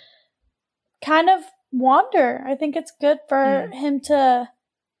to kind of wander. I think it's good for him to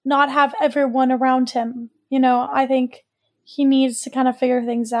not have everyone around him. I think he needs to kind of figure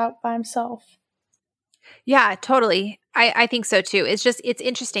things out by himself. Yeah, totally. I think so too. It's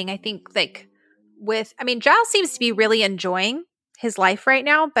interesting. I think Giles seems to be really enjoying his life right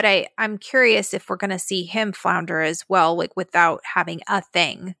now, but I'm curious if we're going to see him flounder as well, without having a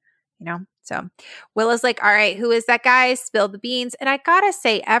thing, So Willow's like, all right, who is that guy? Spill the beans. And I gotta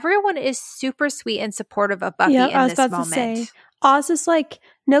say, everyone is super sweet and supportive of Buffy in this moment. To say, Oz is like,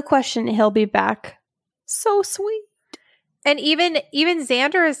 no question, he'll be back. So sweet. And even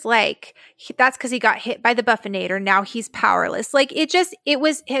Xander is like, that's because he got hit by the Buffinator. Now he's powerless. It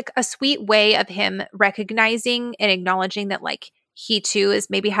was a sweet way of him recognizing and acknowledging that he too is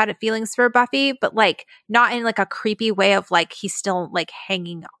maybe had feelings for Buffy, but not in a creepy way of he's still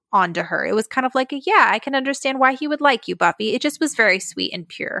hanging onto her. It was kind of yeah, I can understand why he would like you, Buffy. It just was very sweet and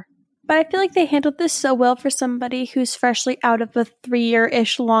pure. But I feel like they handled this so well for somebody who's freshly out of a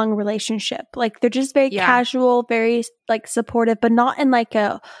 3-year-ish long relationship. They're just very casual, very supportive, but not in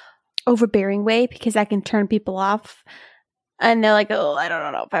a overbearing way, because that can turn people off. And they're like, oh, I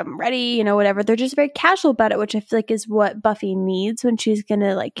don't know if I'm ready, whatever. They're just very casual about it, which I feel like is what Buffy needs when she's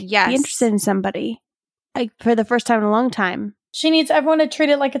gonna be interested in somebody, for the first time in a long time. She needs everyone to treat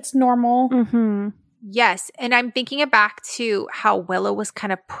it like it's normal. Mm-hmm. Yes. And I'm thinking back to how Willow was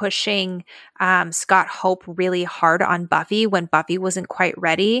kind of pushing Scott Hope really hard on Buffy when Buffy wasn't quite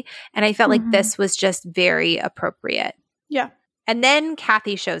ready. And I felt like this was just very appropriate. Yeah. And then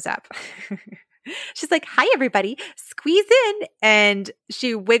Kathy shows up. She's like, hi, everybody. Squeeze in. And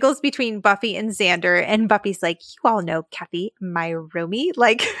she wiggles between Buffy and Xander. And Buffy's like, you all know Kathy, my roomie.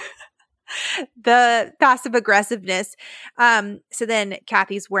 The passive aggressiveness. So then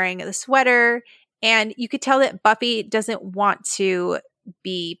Kathy's wearing the sweater. And you could tell that Buffy doesn't want to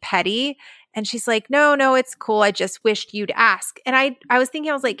be petty. And she's like, no, it's cool. I just wished you'd ask. And I was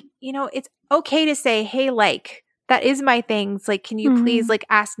thinking, I was like, it's okay to say, hey, that is my things. Can you please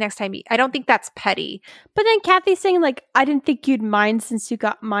ask next time? I don't think that's petty. But then Kathy's saying I didn't think you'd mind since you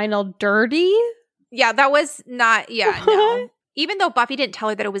got mine all dirty. Yeah, that was not, no. Even though Buffy didn't tell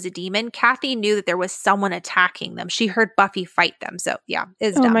her that it was a demon, Kathy knew that there was someone attacking them. She heard Buffy fight them. So, yeah,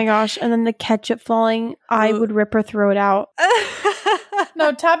 it's dumb. Oh, my gosh. And then the ketchup falling, I would rip her throat out.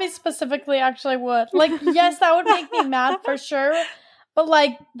 No, Tabby specifically actually would. Like, yes, that would make me mad for sure. But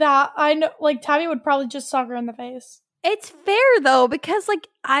like that, I know, like Tabby would probably just sock her in the face. It's fair though, because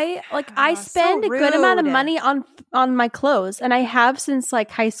I spend so a good amount of rude. money on my clothes, and I have since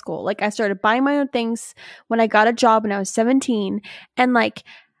like high school. Like I started buying my own things when I got a job when I was 17, and like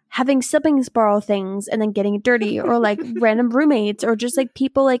having siblings borrow things and then getting it dirty, or like random roommates, or just like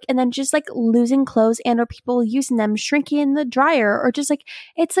people like, and then just like losing clothes and or people using them, shrinking in the dryer, or just like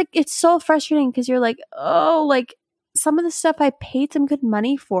it's so frustrating because you're like, oh, like some of the stuff I paid some good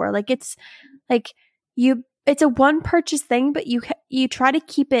money for, like it's like it's a one purchase thing, but you try to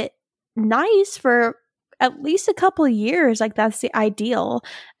keep it nice for at least a couple of years. Like that's the ideal.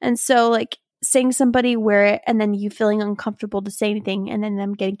 And so like seeing somebody wear it and then you feeling uncomfortable to say anything and then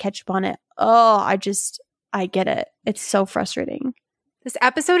them getting ketchup on it. Oh, I get it. It's so frustrating. This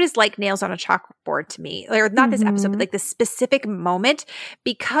episode is like nails on a chalkboard to me. Or not this episode, but like this specific moment,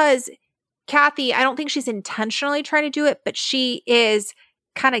 because Kathy, I don't think she's intentionally trying to do it, but she is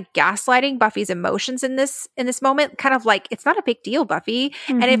kind of gaslighting Buffy's emotions in this moment, kind of like, it's not a big deal, Buffy.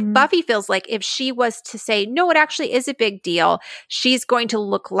 And if Buffy feels like if she was to say, no, it actually is a big deal, she's going to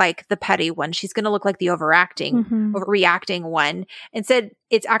look like the petty one. She's going to look like the overreacting one. Instead,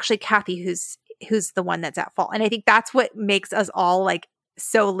 it's actually Kathy who's the one that's at fault. And I think that's what makes us all like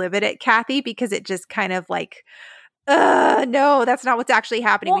so livid at Kathy, because it just kind of like, no, that's not what's actually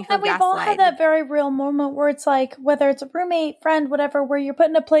happening. Well, and we've all had that very real moment where it's like, whether it's a roommate, friend, whatever, where you're put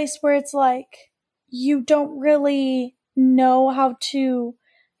in a place where it's like, you don't really know how to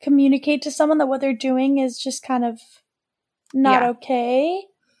communicate to someone that what they're doing is just kind of not okay.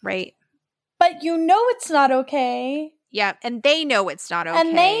 Right. But you know it's not okay. Yeah, and they know it's not okay.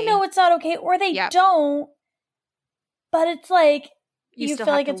 And they know it's not okay, or they don't. But it's like, you feel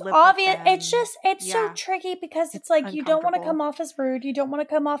like it's obvious. It's so tricky because it's like you don't want to come off as rude. You don't want to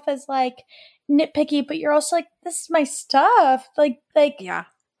come off as like nitpicky, but you're also like, this is my stuff. Like, yeah.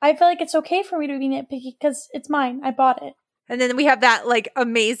 I feel like it's okay for me to be nitpicky because it's mine. I bought it. And then we have that like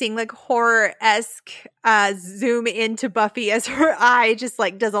amazing, like horror-esque zoom into Buffy as her eye just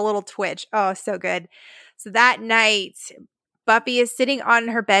like does a little twitch. Oh, so good. So that night, Buffy is sitting on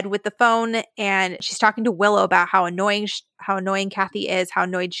her bed with the phone, and she's talking to Willow about how annoying Kathy is, how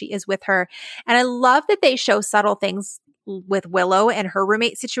annoyed she is with her. And I love that they show subtle things with Willow and her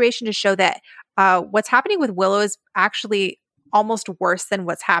roommate situation to show that what's happening with Willow is actually almost worse than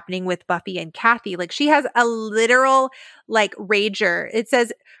what's happening with Buffy and Kathy. Like, she has a literal like rager. It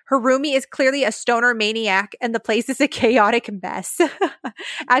says her roomie is clearly a stoner maniac and the place is a chaotic mess.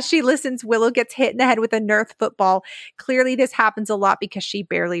 As she listens, Willow gets hit in the head with a Nerf football. Clearly this happens a lot because she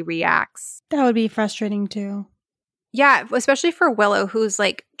barely reacts. That would be frustrating too. Yeah, especially for Willow, who's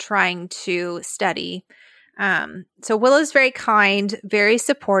like trying to study. So Willow's very kind, very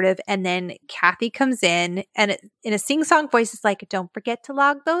supportive, and then Kathy comes in and in a sing-song voice is like, don't forget to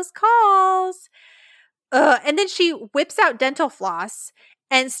log those calls. And then she whips out dental floss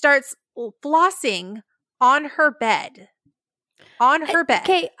and starts flossing on her bed.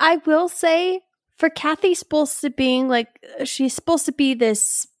 Okay, I will say, for Kathy supposed to being like, she's supposed to be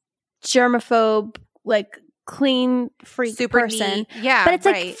this germaphobe, like clean freak super person. Neat. Yeah, but it's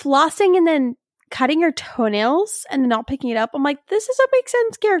like flossing and then cutting your toenails and not picking it up. I'm like, this doesn't make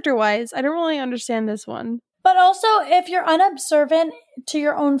sense character-wise. I don't really understand this one. But also, if you're unobservant to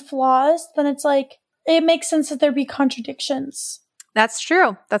your own flaws, then it's like, it makes sense that there be contradictions. That's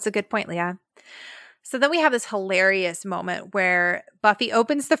true. That's a good point, Leah. So then we have this hilarious moment where Buffy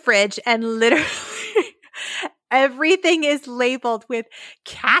opens the fridge and literally everything is labeled with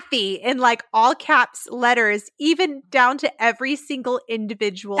Kathy in like all caps letters, even down to every single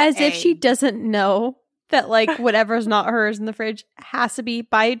individual As egg. if she doesn't know that like whatever's not hers in the fridge has to be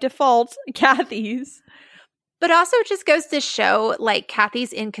by default Kathy's. But also it just goes to show like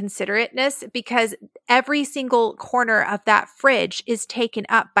Kathy's inconsiderateness, because every single corner of that fridge is taken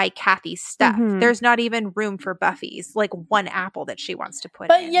up by Kathy's stuff. Mm-hmm. There's not even room for Buffy's, like one apple that she wants to put in.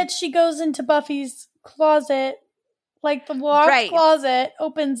 But yet she goes into Buffy's closet, like the locked closet,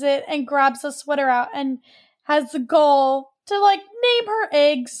 opens it and grabs a sweater out and has the goal to like name her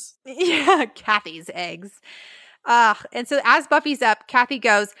eggs. Yeah, Kathy's eggs. And so as Buffy's up, Kathy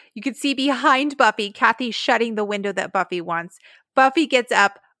goes, you can see behind Buffy, Kathy shutting the window that Buffy wants. Buffy gets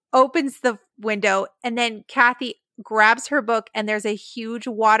up, opens the window, and then Kathy grabs her book and there's a huge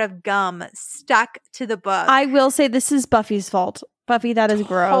wad of gum stuck to the book. I will say this is Buffy's fault. Buffy, that is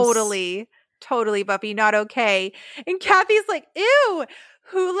gross. Totally, Buffy, not okay. And Kathy's like, ew,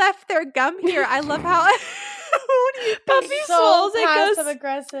 who left their gum here? I love how who do you think? Buffy swallows it, goes passive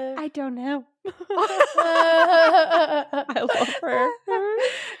aggressive. I don't know. I love her.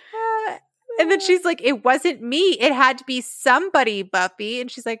 And then she's like, it wasn't me. It had to be somebody, Buffy. And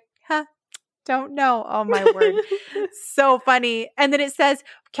she's like, huh, don't know. Oh, my word. So funny. And then it says,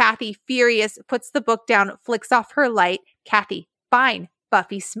 Kathy, furious, puts the book down, flicks off her light. Kathy, fine.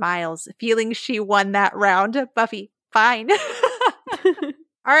 Buffy smiles, feeling she won that round. Buffy, fine.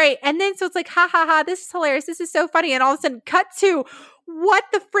 All right. And then so it's like, ha ha ha, this is hilarious. This is so funny. And all of a sudden, cut to what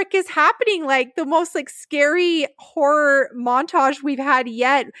the frick is happening? Like the most like scary horror montage we've had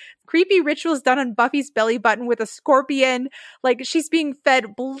yet. Creepy rituals done on Buffy's belly button with a scorpion. Like she's being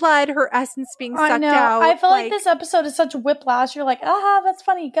fed blood, her essence being sucked out. I feel like this episode is such whiplash. You're like, aha, that's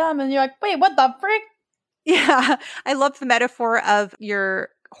funny, gum. And you're like, wait, what the frick? Yeah. I love the metaphor of your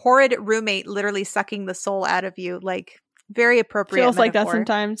horrid roommate literally sucking the soul out of you. Like, very appropriate. Feels metaphor. like that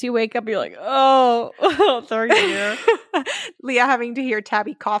sometimes. You wake up, you're like, oh, third year. Leah having to hear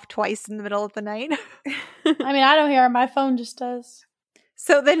Tabby cough twice in the middle of the night. I mean, I don't hear her. My phone just does.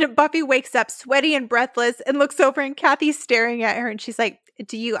 So then Buffy wakes up sweaty and breathless and looks over and Kathy's staring at her and she's like,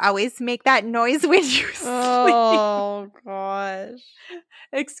 do you always make that noise when you sleep? Oh, gosh.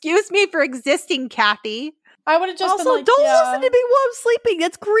 Excuse me for existing, Kathy. I would have just also, been like, don't yeah. listen to me while I'm sleeping.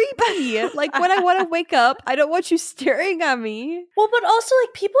 That's creepy. Like, when I want to wake up, I don't want you staring at me. Well, but also,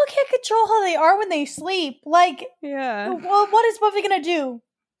 like, people can't control how they are when they sleep. Like, yeah. Well, what is Buffy gonna do?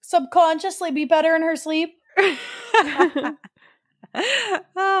 Subconsciously be better in her sleep?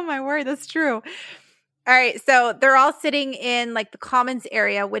 Oh, my word. That's true. All right, so they're all sitting in like the commons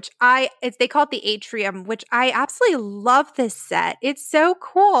area, which they call it the atrium, which I absolutely love this set. It's so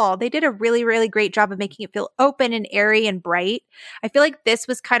cool. They did a really, really great job of making it feel open and airy and bright. I feel like this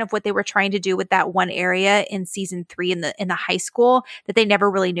was kind of what they were trying to do with that one area in season 3 in the high school that they never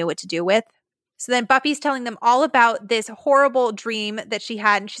really knew what to do with. So then Buffy's telling them all about this horrible dream that she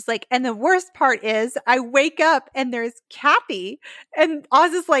had. And she's like, and the worst part is I wake up and there's Kathy. And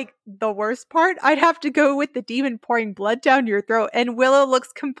Oz is like, the worst part? I'd have to go with the demon pouring blood down your throat. And Willow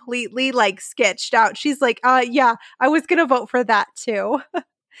looks completely like sketched out. She's like, yeah, I was going to vote for that too.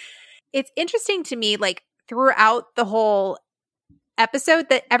 It's interesting to me, like throughout the whole episode,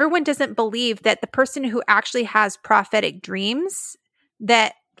 that everyone doesn't believe that the person who actually has prophetic dreams,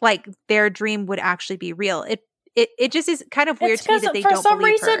 that like their dream would actually be real. It just is kind of weird to me that they don't believe her. For some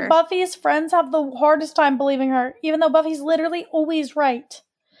reason, Buffy's friends have the hardest time believing her, even though Buffy's literally always right.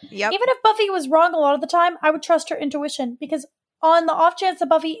 Yep. Even if Buffy was wrong a lot of the time, I would trust her intuition, because on the off chance that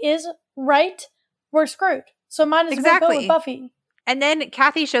Buffy is right, we're screwed. So might as well go with Buffy. And then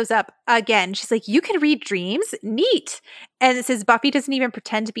Kathy shows up again. She's like, you can read dreams? Neat. And it says Buffy doesn't even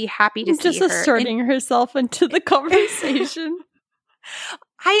pretend to be happy to see her. Just asserting herself into the conversation.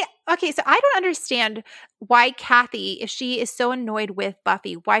 So I don't understand why Kathy, if she is so annoyed with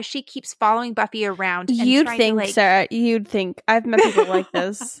Buffy, why she keeps following Buffy around. And you'd think, Sarah, you'd think. I've met people like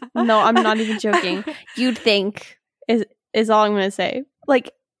this. No, I'm not even joking. You'd think is all I'm going to say.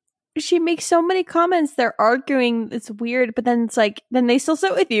 Like, she makes so many comments. They're arguing. It's weird. But then it's like, then they still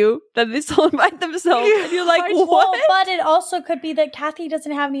sit with you. Then they still invite themselves. And you're like, what? Well, but it also could be that Kathy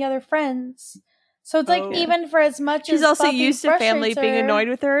doesn't have any other friends. So it's like, even for as much she's as also Buffy used to family being annoyed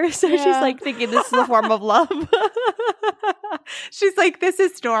with her, so she's like thinking this is a form of love. She's like, this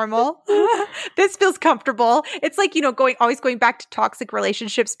is normal. This feels comfortable. It's like, always going back to toxic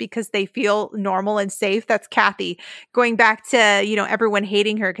relationships because they feel normal and safe. That's Kathy. Going back to, everyone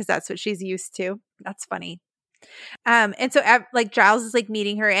hating her because that's what she's used to. That's funny. And so like Giles is like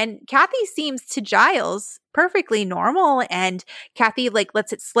meeting her, and Kathy seems to Giles perfectly normal, and Kathy like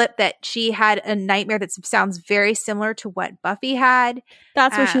lets it slip that she had a nightmare that sounds very similar to what Buffy had.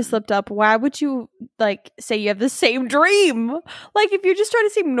 That's where she slipped up. Why would you like say you have the same dream? Like, if you're just trying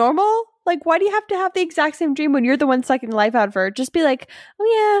to seem normal, like why do you have to have the exact same dream when you're the one sucking life out of her? Just be like, oh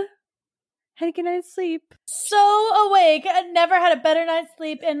yeah, had a good night's sleep. So awake. I never had a better night's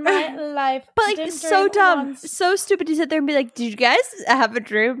sleep in my life. But like, it's so dumb. So stupid to sit there and be like, did you guys have a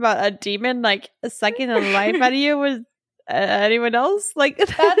dream about a demon like sucking the life out of you with anyone else? Like,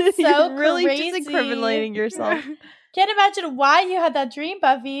 that's so you're really crazy. Just incriminating yourself. Can't imagine why you had that dream,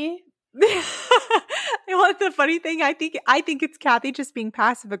 Buffy. Well, the funny thing, I think it's Kathy just being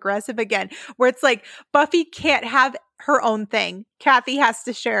passive aggressive again, where it's like Buffy can't have her own thing. Kathy has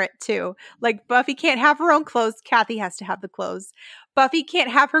to share it too. Like, Buffy can't have her own clothes. Kathy has to have the clothes. Buffy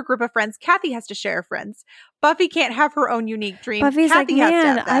can't have her group of friends. Kathy has to share her friends. Buffy can't have her own unique dream. Buffy's Kathy like, has man, to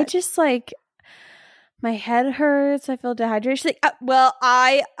have that. I just like, my head hurts. I feel dehydrated. She's like, well,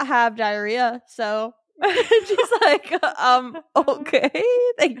 I have diarrhea, so. She's like, okay,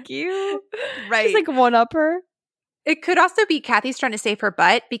 thank you. Right. She's like one-up her. It could also be Kathy's trying to save her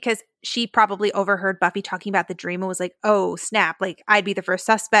butt because she probably overheard Buffy talking about the dream and was like, oh, snap, like I'd be the first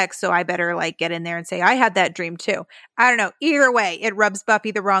suspect, so I better like get in there and say I had that dream too. I don't know. Either way, it rubs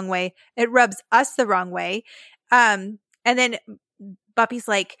Buffy the wrong way. It rubs us the wrong way. And then Buffy's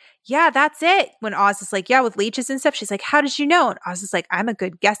like, yeah, that's it. When Oz is like, yeah, with leeches and stuff, she's like, how did you know? And Oz is like, I'm a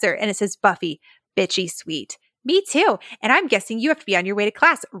good guesser. And it says, Buffy, bitchy sweet. Me too. And I'm guessing you have to be on your way to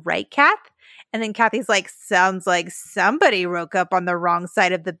class, right, Kath? And then Kathy's like, sounds like somebody woke up on the wrong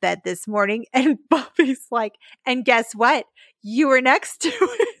side of the bed this morning. And Buffy's like, and guess what? You were next to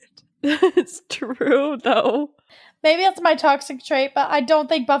it. It's true, though. Maybe it's my toxic trait, but I don't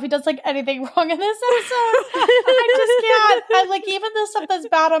think Buffy does like anything wrong in this episode. I just can't. I like even the stuff that's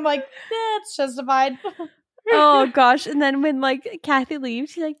bad, I'm like, it's justified. Oh gosh. And then when like Kathy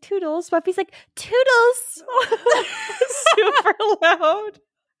leaves, she's like, Toodles. Buffy's like, Toodles. Super loud.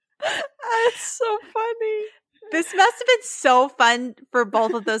 That's so funny. This must have been so fun for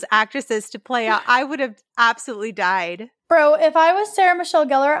both of those actresses to play out. I would have absolutely died. Bro, if I was Sarah Michelle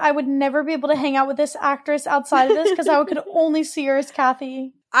Gellar, I would never be able to hang out with this actress outside of this because I could only see her as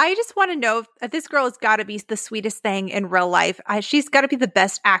Kathy. I just want to know if this girl has got to be the sweetest thing in real life. She's got to be the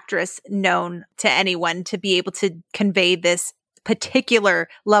best actress known to anyone to be able to convey this particular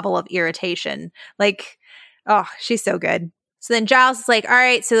level of irritation. Like, oh, she's so good. So then Giles is like, all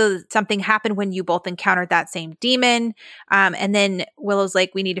right, so something happened when you both encountered that same demon. And then Willow's like,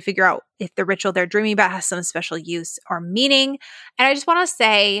 we need to figure out if the ritual they're dreaming about has some special use or meaning. And I just want to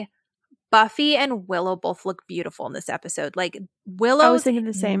say, Buffy and Willow both look beautiful in this episode. Like Willow's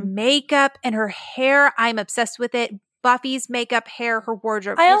the same makeup and her hair, I'm obsessed with it. Buffy's makeup, hair, her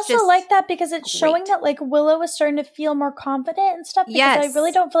wardrobe. I also like that because it's great. showing that like Willow is starting to feel more confident and stuff. Because I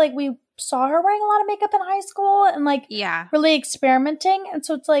really don't feel like we saw her wearing a lot of makeup in high school and like really experimenting. And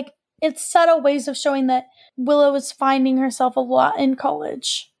so it's like it's subtle ways of showing that Willow is finding herself a lot in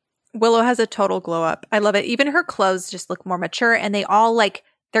college. Willow has a total glow up. I love it. Even her clothes just look more mature and they all like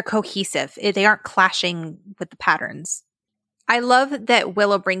they're cohesive. They aren't clashing with the patterns. I love that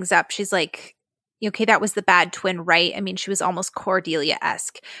Willow brings up, she's like, okay, that was the bad twin, right? I mean, she was almost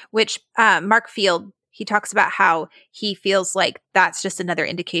Cordelia-esque, which Mark Field, he talks about how he feels like that's just another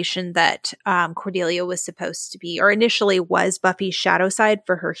indication that Cordelia was supposed to be, or initially was Buffy's shadow side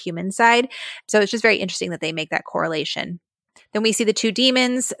for her human side. So it's just very interesting that they make that correlation. Then we see the two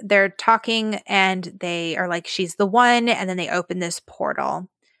demons. They're talking and they are like, she's the one. And then they open this portal.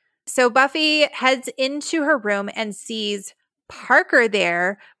 So Buffy heads into her room and sees Parker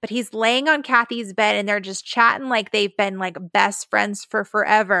there, but he's laying on Kathy's bed and they're just chatting like they've been like best friends for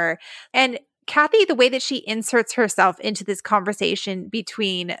forever. And Kathy, the way that she inserts herself into this conversation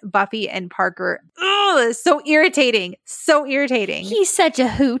between Buffy and Parker, is so irritating. So irritating. He's such a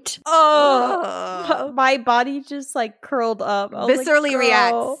hoot. Oh, my body just like curled up. Viscerally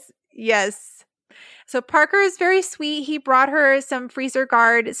reacts. Yes. So Parker is very sweet. He brought her some freezer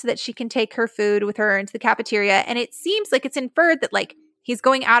guard so that she can take her food with her into the cafeteria. And it seems like it's inferred that like he's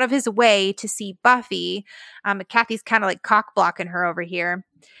going out of his way to see Buffy. Kathy's kind of like cock blocking her over here.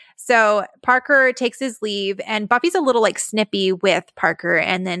 So Parker takes his leave and Buffy's a little like snippy with Parker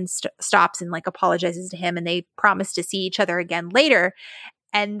and then stops and like apologizes to him and they promise to see each other again later.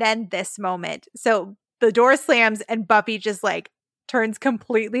 And then this moment. So the door slams and Buffy just like turns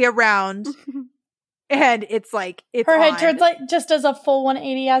completely around. And it's like, it's her head on. turns like just does a full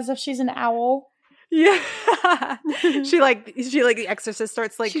 180 as if she's an owl. Yeah. she like the Exorcist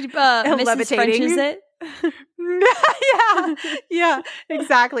starts like levitating. Is it? Yeah,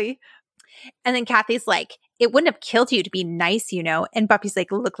 exactly. And then Kathy's like, it wouldn't have killed you to be nice, you know. And Buffy's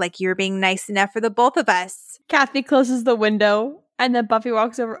like, look like you're being nice enough for the both of us. Kathy closes the window and then Buffy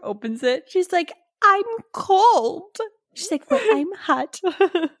walks over, opens it. She's like, I'm cold. She's like, but I'm hot.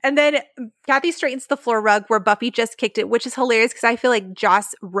 And then Kathy straightens the floor rug where Buffy just kicked it, which is hilarious because I feel like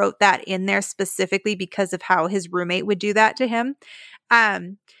Joss wrote that in there specifically because of how his roommate would do that to him.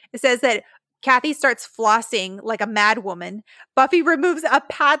 It says that Kathy starts flossing like a mad woman. Buffy removes a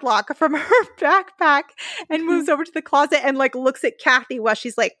padlock from her backpack and moves over to the closet and like looks at Kathy while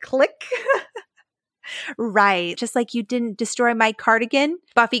she's like, click. Right. Just like you didn't destroy my cardigan.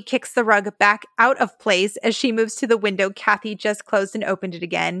 Buffy kicks the rug back out of place as she moves to the window Kathy just closed and opened it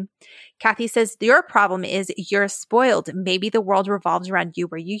again. Kathy says, your problem is you're spoiled. Maybe the world revolves around you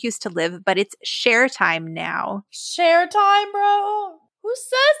where you used to live, but it's share time now. Share time, bro? Who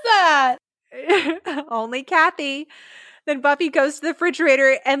says that? Only Kathy. Then Buffy goes to the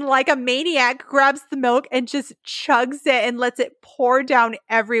refrigerator and like a maniac grabs the milk and just chugs it and lets it pour down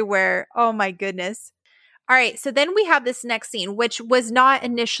everywhere. Oh my goodness. All right. So then we have this next scene, which was not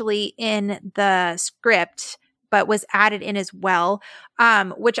initially in the script, but was added in as well,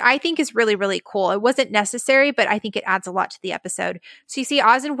 which I think is really, really cool. It wasn't necessary, but I think it adds a lot to the episode. So you see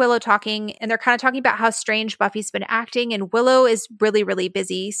Oz and Willow talking, and they're kind of talking about how strange Buffy's been acting, and Willow is really, really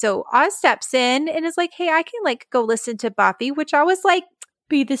busy. So Oz steps in and is like, hey, I can like go listen to Buffy, which I was like,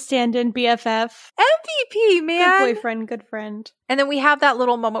 be the stand-in BFF. MVP, man. Good boyfriend, good friend. And then we have that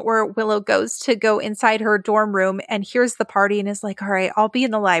little moment where Willow goes to go inside her dorm room and hears the party and is like, all right, I'll be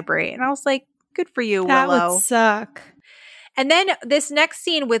in the library. And I was like, good for you, Willow. That would suck. And then this next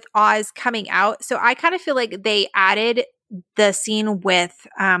scene with Oz coming out. So I kind of feel like they added the scene with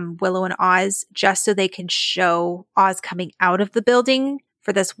Willow and Oz just so they can show Oz coming out of the building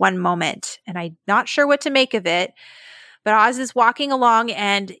for this one moment. And I'm not sure what to make of it. But Oz is walking along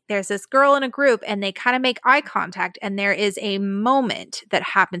and there's this girl in a group and they kind of make eye contact and there is a moment that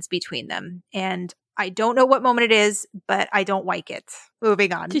happens between them. And I don't know what moment it is, but I don't like it.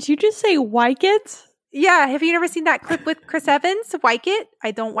 Moving on. Did you just say like it? Yeah. Have you never seen that clip with Chris Evans? Like it? I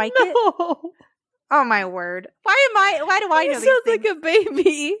don't like it. Oh my word. Why do I know these sounds things? Like a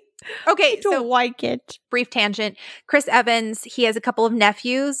baby. Okay, so like it. Brief tangent. Chris Evans, he has a couple of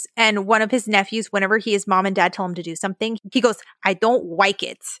nephews, and one of his nephews, whenever his mom and dad tell him to do something, he goes, I don't like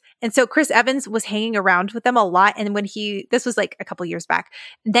it. And so Chris Evans was hanging around with them a lot. And when this was like a couple years back,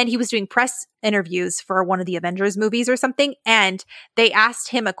 then he was doing press interviews for one of the Avengers movies or something. And they asked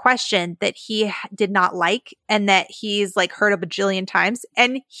him a question that he did not like and that he's like heard a bajillion times.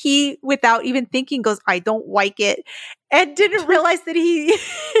 And he, without even thinking, goes, I don't like it. And didn't realize that he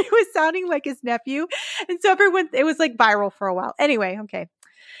was sounding like his nephew. And so it was like viral for a while. Anyway, okay.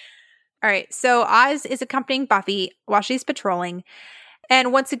 All right. So Oz is accompanying Buffy while she's patrolling.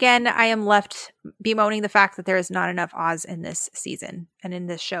 And once again, I am left bemoaning the fact that there is not enough Oz in this season and in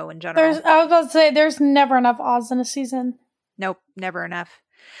this show in general. I was about to say, there's never enough Oz in a season. Nope, never enough.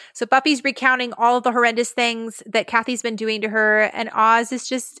 So Buffy's recounting all of the horrendous things that Kathy's been doing to her, and Oz is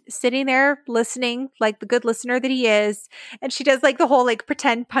just sitting there listening like the good listener that he is. And she does like the whole like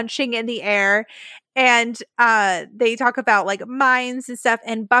pretend punching in the air. And they talk about like mines and stuff.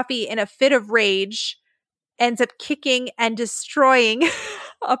 And Buffy, in a fit of rage, ends up kicking and destroying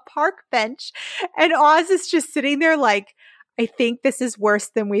a park bench. And Oz is just sitting there like, I think this is worse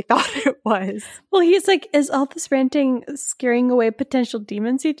than we thought it was. Well, he's like, is all this ranting scaring away potential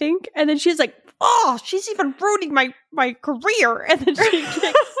demons, you think? And then she's like, oh, she's even ruining my career. And then she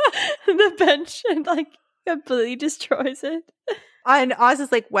kicks the bench and like completely destroys it. And Oz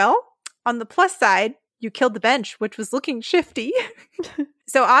is like, well, on the plus side, you killed the bench, which was looking shifty.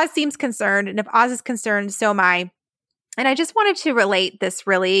 So Oz seems concerned. And if Oz is concerned, so am I. And I just wanted to relate this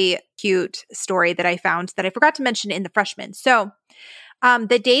really cute story that I found that I forgot to mention in The Freshmen. So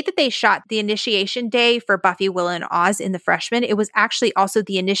the day that they shot the initiation day for Buffy, Willow, and Oz in The Freshmen, it was actually also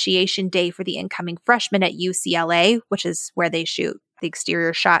the initiation day for the incoming freshmen at UCLA, which is where they shoot the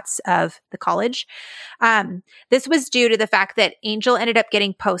exterior shots of the college. This was due to the fact that Angel ended up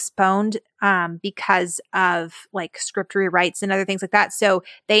getting postponed because of like script rewrites and other things like that. So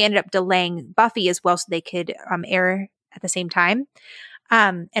they ended up delaying Buffy as well so they could air at the same time.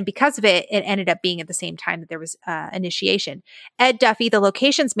 And because of it, it ended up being at the same time that there was initiation. Ed Duffy, the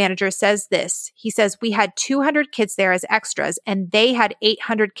locations manager, says this. He says, we had 200 kids there as extras, and they had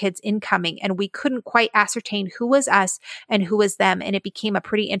 800 kids incoming, and we couldn't quite ascertain who was us and who was them, and it became a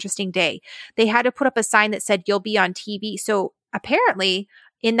pretty interesting day. They had to put up a sign that said, you'll be on TV. So apparently,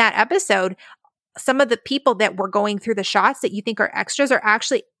 in that episode, some of the people that were going through the shots that you think are extras are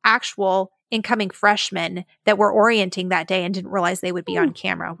actually actual incoming freshmen that were orienting that day and didn't realize they would be on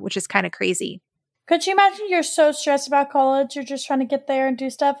camera, which is kind of crazy. Could you imagine you're so stressed about college, you're just trying to get there and do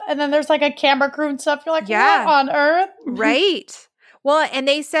stuff, and then there's like a camera crew and stuff, you're like, what on earth? Right. Well, and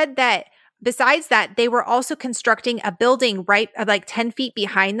they said that besides that, they were also constructing a building right like 10 feet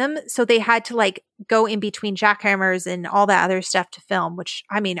behind them. So they had to like go in between jackhammers and all that other stuff to film, which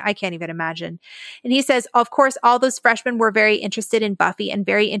I mean, I can't even imagine. And he says, of course, all those freshmen were very interested in Buffy and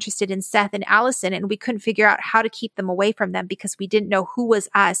very interested in Seth and Allison. And we couldn't figure out how to keep them away from them because we didn't know who was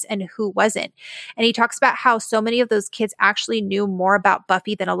us and who wasn't. And he talks about how so many of those kids actually knew more about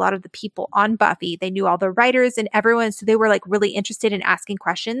Buffy than a lot of the people on Buffy. They knew all the writers and everyone. So they were like really interested in asking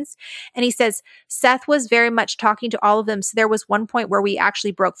questions. And he says, Seth was very much talking to all of them. So there was one point where we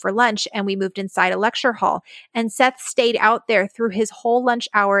actually broke for lunch and we moved inside a lecture hall. And Seth stayed out there through his whole lunch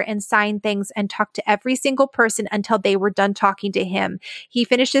hour and signed things and talked to every single person until they were done talking to him. He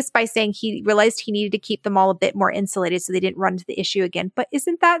finished this by saying he realized he needed to keep them all a bit more insulated so they didn't run into the issue again. But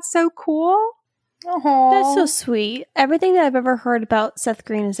isn't that so cool? Aww. That's so sweet. Everything that I've ever heard about Seth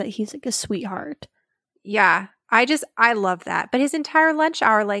Green is that he's like a sweetheart. Yeah. I love that. But his entire lunch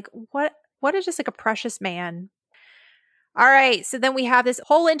hour, like what is just like a precious man. All right. So then we have this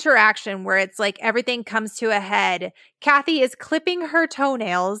whole interaction where it's like everything comes to a head. Kathy is clipping her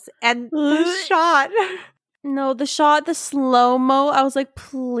toenails and the shot. No, the slow-mo, I was like,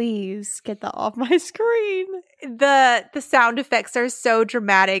 please get that off my screen. The sound effects are so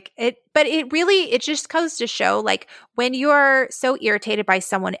dramatic. But it just goes to show, like, when you're so irritated by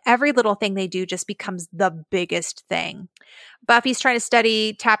someone, every little thing they do just becomes the biggest thing. Buffy's trying to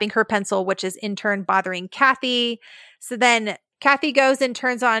study tapping her pencil, which is in turn bothering Kathy. So then Kathy goes and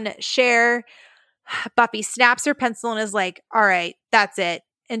turns on Cher. Buffy snaps her pencil and is like, all right, that's it.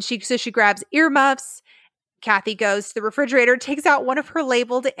 And she grabs earmuffs. Kathy goes to the refrigerator, takes out one of her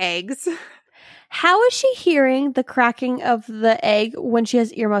labeled eggs. How is she hearing the cracking of the egg when she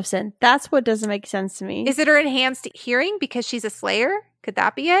has earmuffs in? That's what doesn't make sense to me. Is it her enhanced hearing because she's a slayer? Could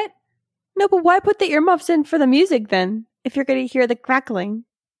that be it? No, but why put the earmuffs in for the music then, if you're going to hear the crackling?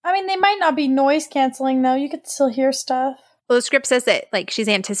 I mean, they might not be noise canceling, though. You could still hear stuff. Well, the script says that, like, she's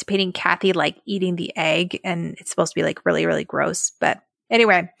anticipating Kathy, like, eating the egg, and it's supposed to be, like, really, really gross, but...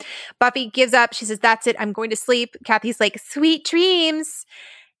 Anyway, Buffy gives up. She says, that's it. I'm going to sleep. Kathy's like, sweet dreams.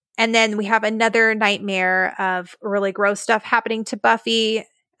 And then we have another nightmare of really gross stuff happening to Buffy.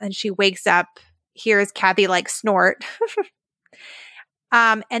 And she wakes up, hears Kathy like snort.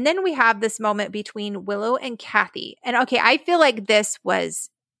 And then we have this moment between Willow and Kathy. And okay, I feel like this was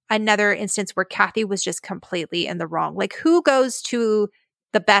another instance where Kathy was just completely in the wrong. Like, who goes to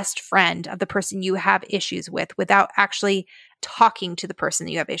the best friend of the person you have issues with without actually talking to the person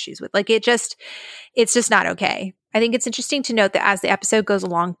that you have issues with? Like, it's just not okay. I think it's interesting to note that as the episode goes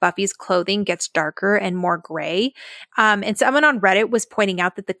along, Buffy's clothing gets darker and more gray. And someone on Reddit was pointing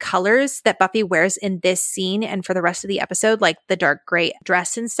out that the colors that Buffy wears in this scene and for the rest of the episode, like the dark gray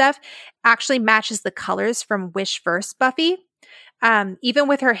dress and stuff, actually matches the colors from Wish First Buffy. Even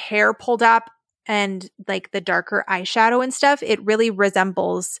with her hair pulled up and like the darker eyeshadow and stuff, it really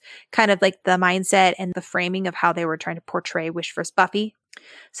resembles kind of like the mindset and the framing of how they were trying to portray Wish First Buffy.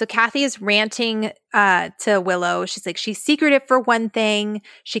 So Kathy is ranting to Willow. She's like, she's secretive for one thing.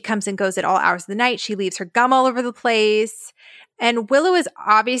 She comes and goes at all hours of the night. She leaves her gum all over the place. And Willow is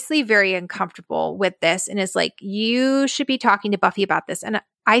obviously very uncomfortable with this and is like, you should be talking to Buffy about this. And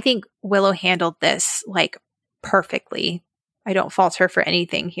I think Willow handled this like perfectly. I don't fault her for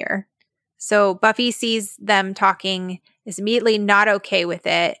anything here. So Buffy sees them talking, is immediately not okay with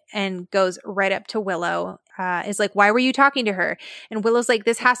it, and goes right up to Willow. Is like, why were you talking to her? And Willow's like,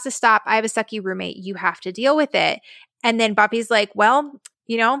 this has to stop. I have a sucky roommate. You have to deal with it. And then Buffy's like, well,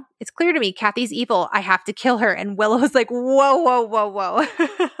 you know, it's clear to me. Kathy's evil. I have to kill her. And Willow's like, whoa, whoa, whoa, whoa.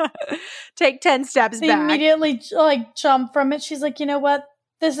 Take 10 steps they back. Immediately like jump from it. She's like, you know what?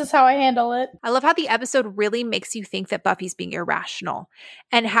 This is how I handle it. I love how the episode really makes you think that Buffy's being irrational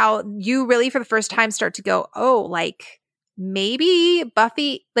and how you really for the first time start to go, oh, like maybe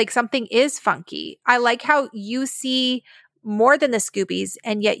Buffy, like something is funky. I like how you see more than the Scoobies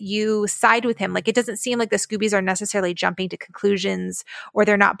and yet you side with him. Like it doesn't seem like the Scoobies are necessarily jumping to conclusions or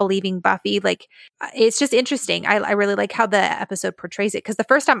they're not believing Buffy. Like it's just interesting. I really like how the episode portrays it because the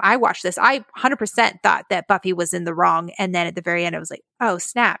first time I watched this, I 100% thought that Buffy was in the wrong. And then at the very end, I was like, oh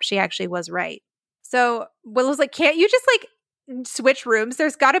snap, she actually was right. So Willow's like, can't you just like switch rooms?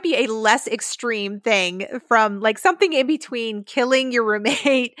 There's got to be a less extreme thing from like something in between killing your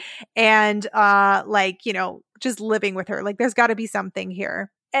roommate and like, you know, just living with her. Like there's got to be something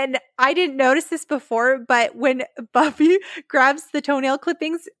here. And I didn't notice this before, but when Buffy grabs the toenail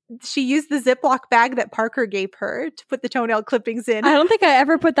clippings, she used the Ziploc bag that Parker gave her to put the toenail clippings in. I don't think I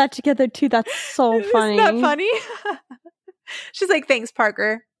ever put that together too. That's so funny. Isn't that funny? She's like, thanks,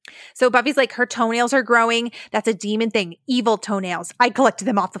 Parker. So Buffy's like, her toenails are growing. That's a demon thing. Evil toenails. I collected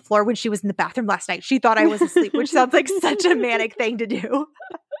them off the floor when she was in the bathroom last night. She thought I was asleep, which sounds like such a manic thing to do.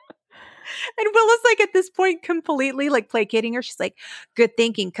 And Willow's like at this point completely like placating her. She's like, good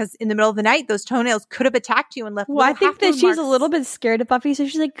thinking, because in the middle of the night, those toenails could have attacked you and left. Well, I think that she's a little bit scared of Buffy. So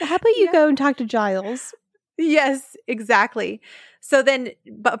she's like, how about you go and talk to Giles? Yes, exactly. So then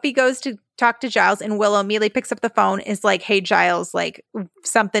Buffy goes to talk to Giles and Willow immediately picks up the phone, is like, hey, Giles, like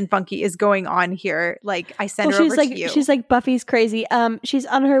something funky is going on here. Like I sent her over like, to you. She's like, Buffy's crazy. She's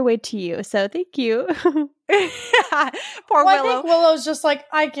on her way to you. So thank you. Poor Willow. I think Willow's just like,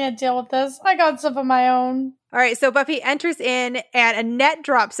 I can't deal with this. I got stuff of my own. All right, so Buffy enters in and a net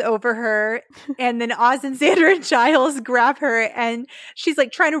drops over her and then Oz and Xander and Giles grab her and she's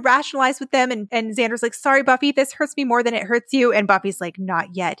like trying to rationalize with them and Xander's like, sorry, Buffy, this hurts me more than it hurts you. And Buffy's like,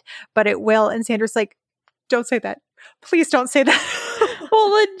 not yet, but it will. And Xander's like, don't say that. Please don't say that.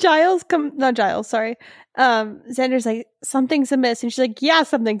 Well, when Xander's like, something's amiss. And she's like, yeah,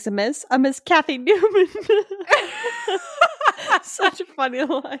 something's amiss. I miss Kathy Newman. Such a funny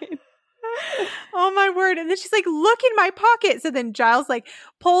line. Oh my word. And then she's like, look in my pocket. So then Giles like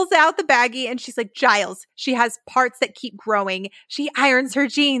pulls out the baggie and she's like, Giles, she has parts that keep growing. She irons her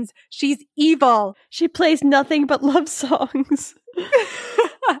jeans. She's evil. She plays nothing but love songs.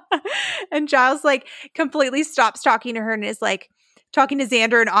 And Giles like completely stops talking to her and is like talking to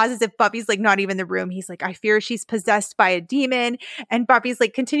Xander and Oz as if Buffy's like not even in the room. He's like, I fear she's possessed by a demon. And Buffy's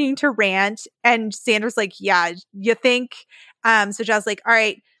like continuing to rant. And Xander's like, yeah, you think? So Giles like, all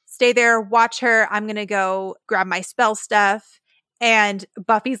right, stay there, watch her. I'm going to go grab my spell stuff. And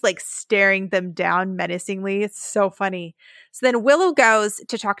Buffy's like staring them down menacingly. It's so funny. So then Willow goes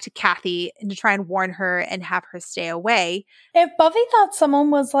to talk to Kathy and to try and warn her and have her stay away. If Buffy thought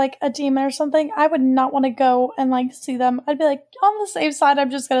someone was like a demon or something, I would not want to go and like see them. I'd be like, on the safe side, I'm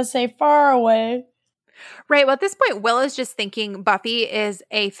just going to stay far away. Right. Well, at this point, Willow's just thinking Buffy is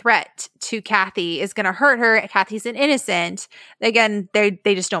a threat to Kathy, is going to hurt her. Kathy's an innocent. Again, they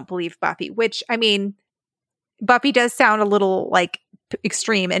just don't believe Buffy, which, I mean, Buffy does sound a little like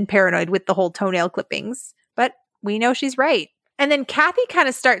extreme and paranoid with the whole toenail clippings, but we know she's right. And then Kathy kind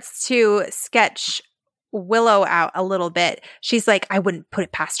of starts to sketch Willow out a little bit. She's like, I wouldn't put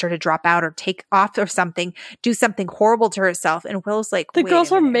it past her to drop out or take off or something, do something horrible to herself. And Willow's like, the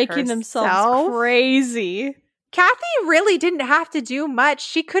girls are making themselves crazy. Kathy really didn't have to do much.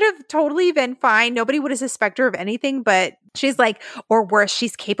 She could have totally been fine. Nobody would have suspected her of anything, but she's like, or worse,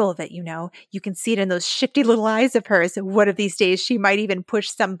 she's capable of it, you know. You can see it in those shifty little eyes of hers. One of these days, she might even push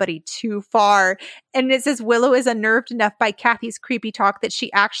somebody too far. And it says Willow is unnerved enough by Kathy's creepy talk that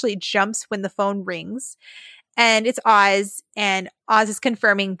she actually jumps when the phone rings. And it's Oz, and Oz is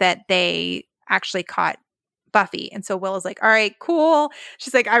confirming that they actually caught Buffy. And so Willow's like, all right, cool.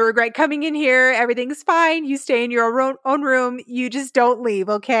 She's like, I regret coming in here. Everything's fine. You stay in your own room. You just don't leave,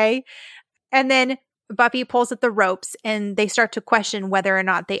 okay? And then Buffy pulls at the ropes and they start to question whether or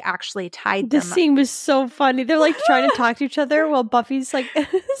not they actually tied them. The scene was so funny. They're like trying to talk to each other while Buffy's like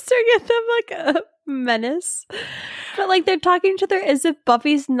staring at them like a menace. But like they're talking to each other as if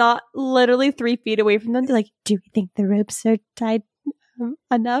Buffy's not literally 3 feet away from them. They're like, do we think the ropes are tied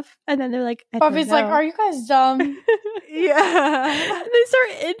enough? And then they're like, Buffy's like, are you guys dumb? Yeah. They start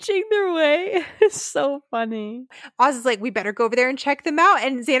inching their way. It's so funny. Oz is like, we better go over there and check them out.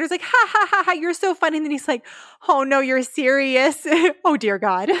 And Xander's like, ha ha ha ha, you're so funny. And then he's like, oh no, you're serious. Oh dear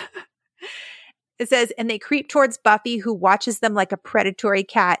God. It says, and they creep towards Buffy, who watches them like a predatory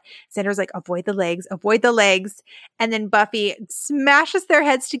cat. Xander's like, avoid the legs, avoid the legs. And then Buffy smashes their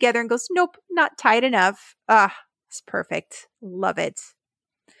heads together and goes, nope, not tight enough. It's perfect. Love it.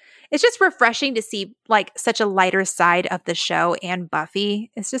 It's just refreshing to see like such a lighter side of the show and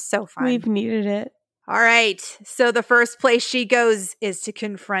Buffy. It's just so fun. We've needed it. All right. So the first place she goes is to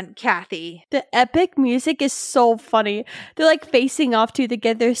confront Kathy. The epic music is so funny. They're like facing off to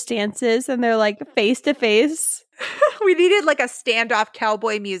get their stances and they're like face to face. We needed like a standoff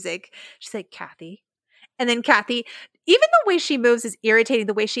cowboy music. She's like, Kathy. And then Kathy, even the way she moves is irritating.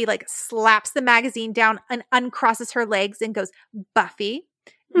 The way she like slaps the magazine down and uncrosses her legs and goes, Buffy.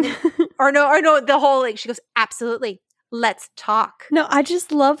 or no, the whole like, she goes, absolutely. Let's talk. No, I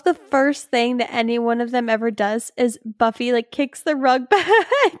just love the first thing that any one of them ever does is Buffy like kicks the rug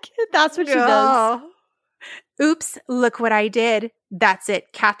back. That's what she does. Oops, look what I did. That's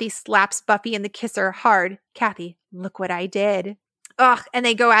it. Kathy slaps Buffy in the kisser hard. Kathy, look what I did. Ugh, and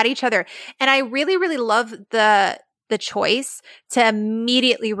they go at each other. And I really, really love the choice to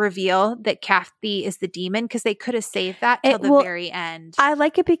immediately reveal that Kathy is the demon because they could have saved that till the very end. I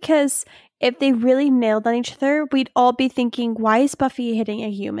like it because if they really nailed on each other, we'd all be thinking, why is Buffy hitting a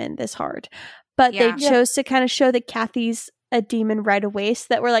human this hard? But they chose to kind of show that Kathy's a demon right away so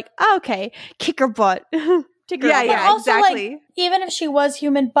that we're like, oh, okay, kick her butt. Also, exactly. Like, even if she was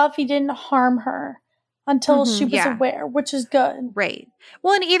human, Buffy didn't harm her until she was aware, which is good. Right.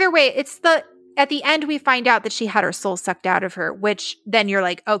 Well, in either way, at the end, we find out that she had her soul sucked out of her, which then you're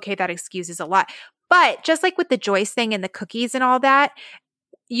like, okay, that excuses a lot. But just like with the Joyce thing and the cookies and all that,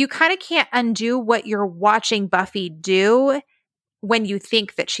 you kind of can't undo what you're watching Buffy do when you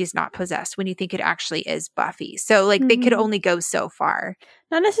think that she's not possessed, when you think it actually is Buffy. So like they could only go so far.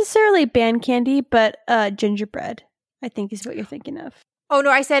 Not necessarily band candy, but gingerbread, I think is what you're thinking of. Oh, no,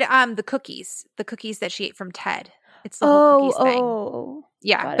 I said the cookies that she ate from Ted. It's the whole cookies thing.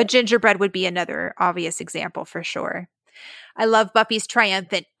 Yeah, but gingerbread would be another obvious example for sure. I love Buffy's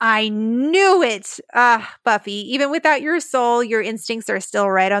triumphant, I knew it. Buffy, even without your soul, your instincts are still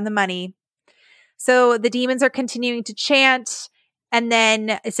right on the money. So the demons are continuing to chant, And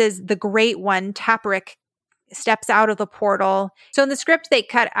then it says the Great One, Taperick, steps out of the portal. So in the script they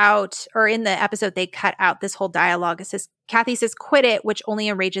cut out, or in the episode they cut out this whole dialogue. It says, Kathy says, quit it, which only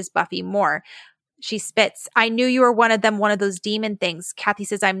enrages Buffy more. She spits, I knew you were one of them, one of those demon things. Kathy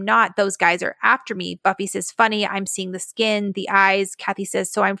says, I'm not. Those guys are after me. Buffy says, funny, I'm seeing the skin, the eyes. Kathy says,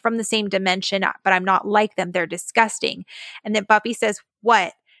 so I'm from the same dimension, but I'm not like them. They're disgusting. And then Buffy says,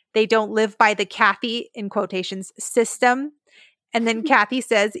 what? They don't live by the Kathy, in quotations, system. And then Kathy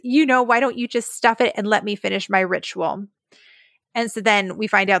says, why don't you just stuff it and let me finish my ritual? And so then we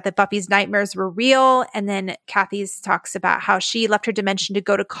find out that Buffy's nightmares were real. And then Kathy talks about how she left her dimension to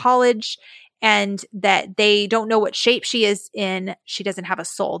go to college and that they don't know what shape she is in. She doesn't have a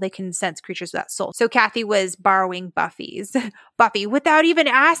soul. They can sense creatures without soul. So Kathy was borrowing Buffy without even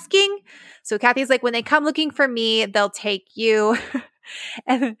asking. So Kathy's like, when they come looking for me, they'll take you.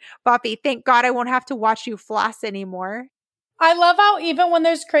 And Buffy, thank God I won't have to watch you floss anymore. I love how even when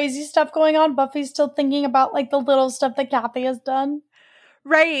there's crazy stuff going on, Buffy's still thinking about like the little stuff that Kathy has done.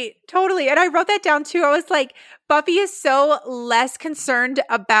 Right. Totally. And I wrote that down too. I was like, Buffy is so less concerned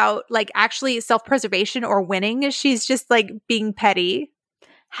about like actually self-preservation or winning. She's just like being petty.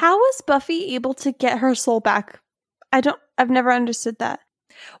 How was Buffy able to get her soul back? I've never understood that.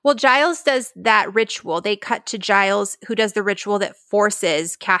 Well, Giles does that ritual. They cut to Giles, who does the ritual that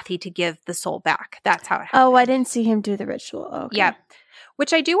forces Kathy to give the soul back. That's how it happens. Oh, I didn't see him do the ritual. Okay. Yeah.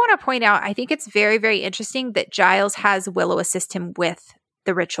 Which I do want to point out, I think it's very, very interesting that Giles has Willow assist him with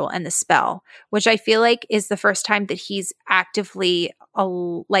the ritual and the spell, which I feel like is the first time that he's actively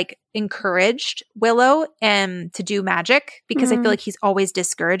encouraged Willow to do magic, because I feel like he's always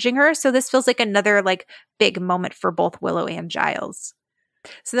discouraging her. So this feels like another like big moment for both Willow and Giles.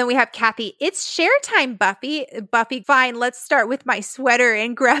 So then we have Kathy, it's share time, Buffy. Buffy, fine, let's start with my sweater,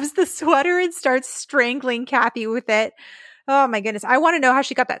 and grabs the sweater and starts strangling Kathy with it. Oh my goodness. I want to know how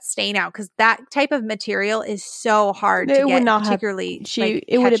she got that stain out, because that type of material is so hard to get, particularly.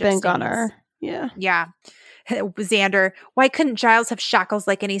 It would have been Gunnar. Yeah. Yeah. Xander, why couldn't Giles have shackles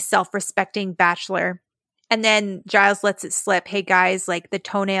like any self-respecting bachelor? And then Giles lets it slip. Hey guys, like the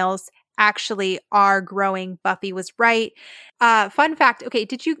toenails actually are growing. Buffy was right. Fun fact. Okay.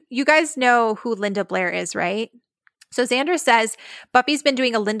 Did you guys know who Linda Blair is, right? So Xander says, Buffy's been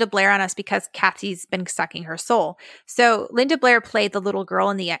doing a Linda Blair on us because Kathy's been sucking her soul. So Linda Blair played the little girl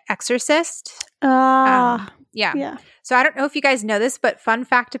in The Exorcist. Yeah. So I don't know if you guys know this, but fun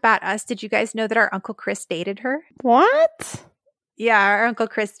fact about us. Did you guys know that our Uncle Chris dated her? What? Yeah. Our Uncle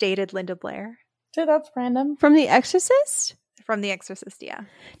Chris dated Linda Blair. Dude, that's random. From The Exorcist? From The Exorcist, yeah.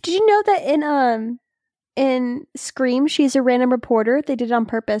 Did you know that in Scream, she's a random reporter? They did it on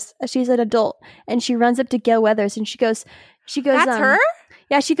purpose. She's an adult, and she runs up to Gail Weathers, and she goes. That's her?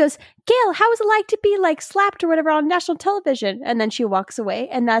 Yeah, she goes, Gail, how was it like to be like slapped or whatever on national television? And then she walks away,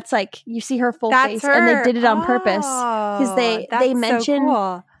 and that's like you see her full face, and they did it on purpose because they mention so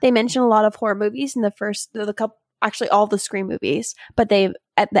cool. They mention a lot of horror movies in the couple. Actually, all the Scream movies, but The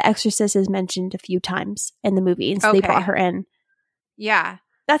Exorcist is mentioned a few times in the movie, and so they brought her in. Yeah.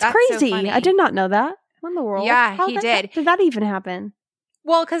 That's crazy. So I did not know that. What in the world? Yeah, he did. Did that even happen?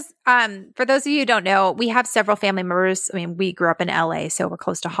 Well, because for those of you who don't know, we have several family members. I mean, we grew up in LA, so we're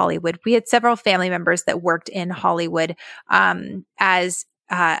close to Hollywood. We had several family members that worked in Hollywood as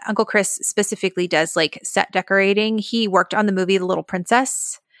Uncle Chris specifically does like set decorating. He worked on the movie The Little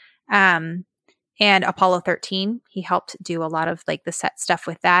Princess and Apollo 13. He helped do a lot of like the set stuff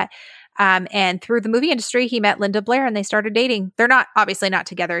with that. And through the movie industry, he met Linda Blair and they started dating. They're obviously not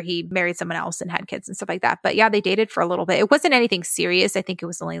together. He married someone else and had kids and stuff like that. But yeah, they dated for a little bit. It wasn't anything serious. I think it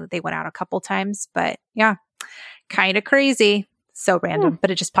was only that they went out a couple times. But yeah, kind of crazy. So random.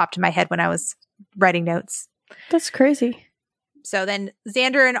 But it just popped in my head when I was writing notes. That's crazy. So then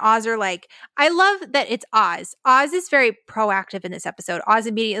Xander and Oz are like, I love that it's Oz. Oz is very proactive in this episode. Oz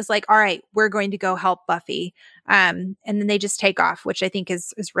immediately is like, all right, we're going to go help Buffy. And then they just take off, which I think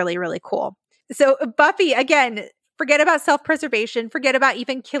is really, really cool. So Buffy, again, forget about self-preservation. Forget about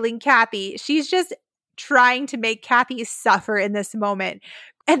even killing Kathy. She's just trying to make Kathy suffer in this moment.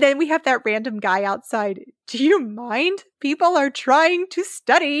 And then we have that random guy outside. Do you mind? People are trying to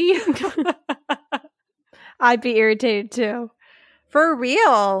study. I'd be irritated too. For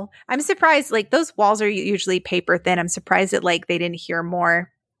real. I'm surprised, like, those walls are usually paper thin. I'm surprised that, like, they didn't hear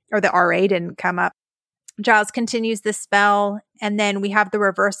more, or the RA didn't come up. Giles continues the spell, and then we have the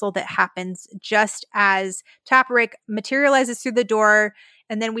reversal that happens just as Taperick materializes through the door,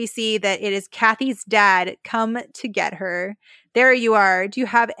 and then we see that it is Kathy's dad come to get her. There you are. Do you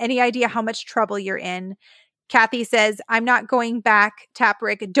have any idea how much trouble you're in? Kathy says, I'm not going back,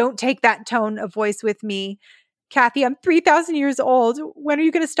 Taperick. Don't take that tone of voice with me. Kathy, I'm 3,000 years old. When are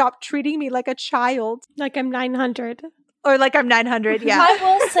you going to stop treating me like a child? Like I'm 900. Or like I'm 900, yeah. I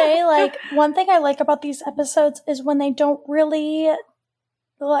will say, like, one thing I like about these episodes is when they don't really,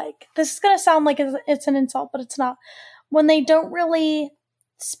 like, this is going to sound like it's an insult, but it's not. When they don't really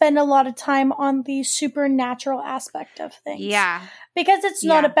spend a lot of time on the supernatural aspect of things. Yeah. Because it's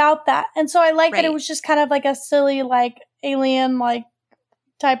not about that. And so I like that it Right. was just kind of like a silly, like, alien, like,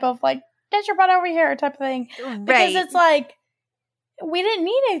 type of, like, get your butt over here type of thing. Because it's like, we didn't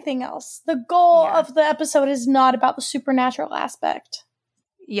need anything else. The goal of the episode is not about the supernatural aspect.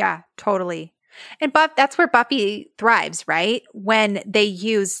 Yeah, totally. And that's where Buffy thrives, right? When they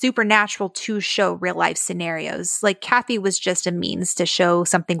use supernatural to show real life scenarios. Like Kathy was just a means to show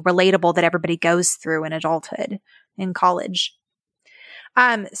something relatable that everybody goes through in adulthood, in college.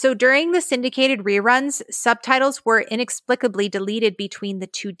 So during the syndicated reruns, subtitles were inexplicably deleted between the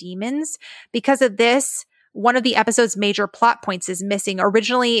two demons. Because of this, one of the episode's major plot points is missing.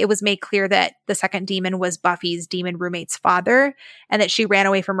 Originally, it was made clear that the second demon was Buffy's demon roommate's father and that she ran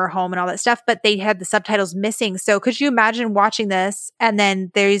away from her home and all that stuff, but they had the subtitles missing. So could you imagine watching this and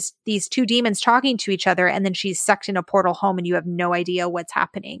then there's these two demons talking to each other and then she's sucked in a portal home and you have no idea what's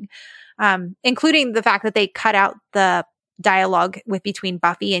happening, including the fact that they cut out the dialogue between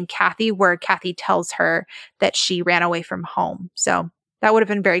Buffy and Kathy where Kathy tells her that she ran away from home. So that would have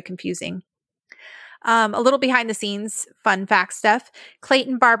been very confusing. A little behind the scenes fun fact stuff.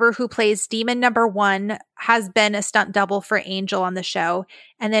 Clayton Barber, who plays Demon Number 1, has been a stunt double for Angel on the show.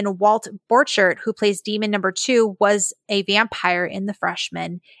 And then Walt Borchert, who plays Demon Number 2, was a vampire in The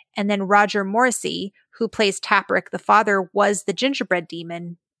Freshman. And then Roger Morrissey, who plays Taprick, the father, was the gingerbread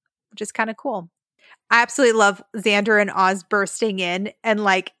demon, which is kind of cool. I absolutely love Xander and Oz bursting in and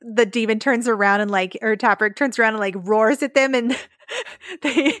like the demon turns around and like, or Taprick turns around and like roars at them and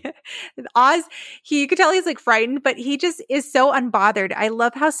Oz, you could tell he's like frightened, but he just is so unbothered. I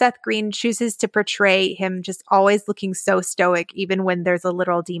love how Seth Green chooses to portray him just always looking so stoic, even when there's a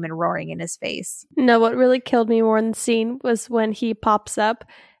literal demon roaring in his face. No, what really killed me more in the scene was when he pops up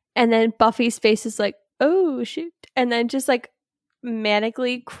and then Buffy's face is like, oh shoot. And then just like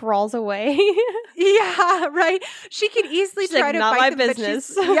manically crawls away. Yeah, right. She could easily she's try like, to not fight my them,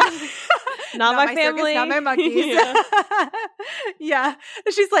 business. Yeah. Not my family. Circus, not my monkeys. Yeah.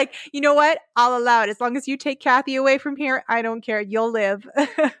 She's like, you know what? I'll allow it. As long as you take Kathy away from here, I don't care. You'll live.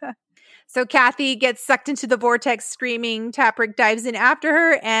 So Kathy gets sucked into the vortex screaming. Taprick dives in after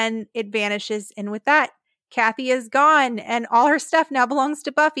her and it vanishes. And with that, Kathy is gone and all her stuff now belongs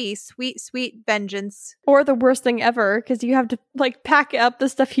to Buffy. Sweet, sweet vengeance. Or the worst thing ever, because you have to like pack up the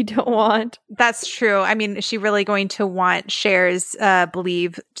stuff you don't want. That's true. I mean, is she really going to want Cher's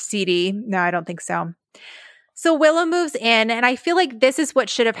Believe CD? No, I don't think so. So Willow moves in, and I feel like this is what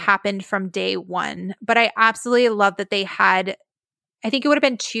should have happened from day one. But I absolutely love that they had, I think it would have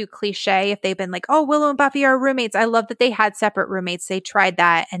been too cliche if they'd been like, oh, Willow and Buffy are roommates. I love that they had separate roommates. They tried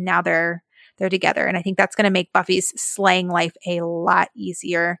that, and now they're together. And I think that's going to make Buffy's slaying life a lot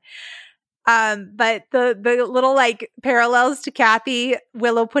easier. But the little like parallels to Kathy,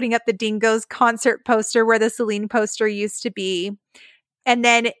 Willow putting up the Dingoes concert poster where the Celine poster used to be. And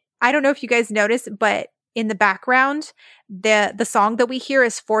then I don't know if you guys noticed, but in the background, the song that we hear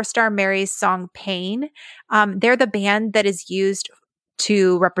is 4-Star Mary's song Pain. They're the band that is used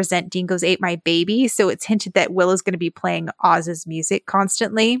to represent Dingoes Ate My Baby. So it's hinted that Willow's going to be playing Oz's music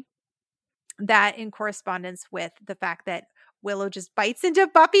constantly. That in correspondence with the fact that Willow just bites into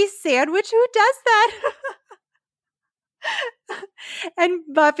Buffy's sandwich. Who does that? And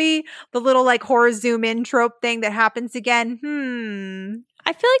Buffy, the little like horror zoom in trope thing that happens again.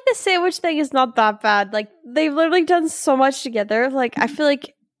 I feel like the sandwich thing is not that bad. Like they've literally done so much together. Like I feel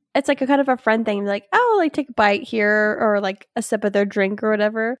like it's like a kind of a friend thing. Like, oh, like take a bite here or like a sip of their drink or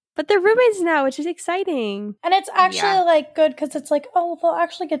whatever. But they're roommates now, which is exciting. And it's actually like good because it's like, oh, they'll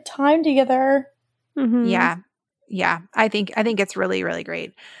actually get time together. Mm-hmm. Yeah. I think it's really, really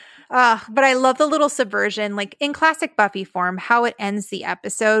great. But I love the little subversion, like in classic Buffy form, how it ends the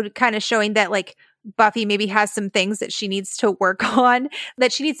episode, kind of showing that like Buffy maybe has some things that she needs to work on,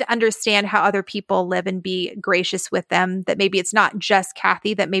 that she needs to understand how other people live and be gracious with them, that maybe it's not just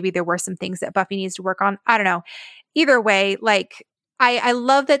Kathy, that maybe there were some things that Buffy needs to work on. I don't know. Either way, like I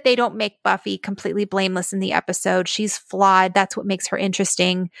love that they don't make Buffy completely blameless in the episode. She's flawed. That's what makes her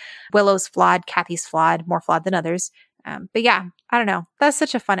interesting. Willow's flawed. Kathy's flawed, more flawed than others. But yeah, I don't know. That's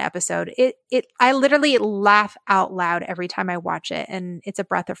such a fun episode. I literally laugh out loud every time I watch it, and it's a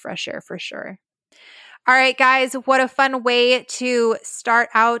breath of fresh air for sure. All right, guys, what a fun way to start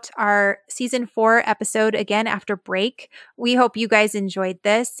out our season 4 episode again after break. We hope you guys enjoyed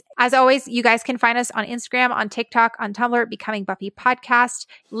this. As always, you guys can find us on Instagram, on TikTok, on Tumblr, Becoming Buffy Podcast.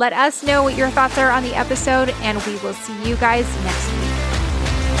 Let us know what your thoughts are on the episode, and we will see you guys next week.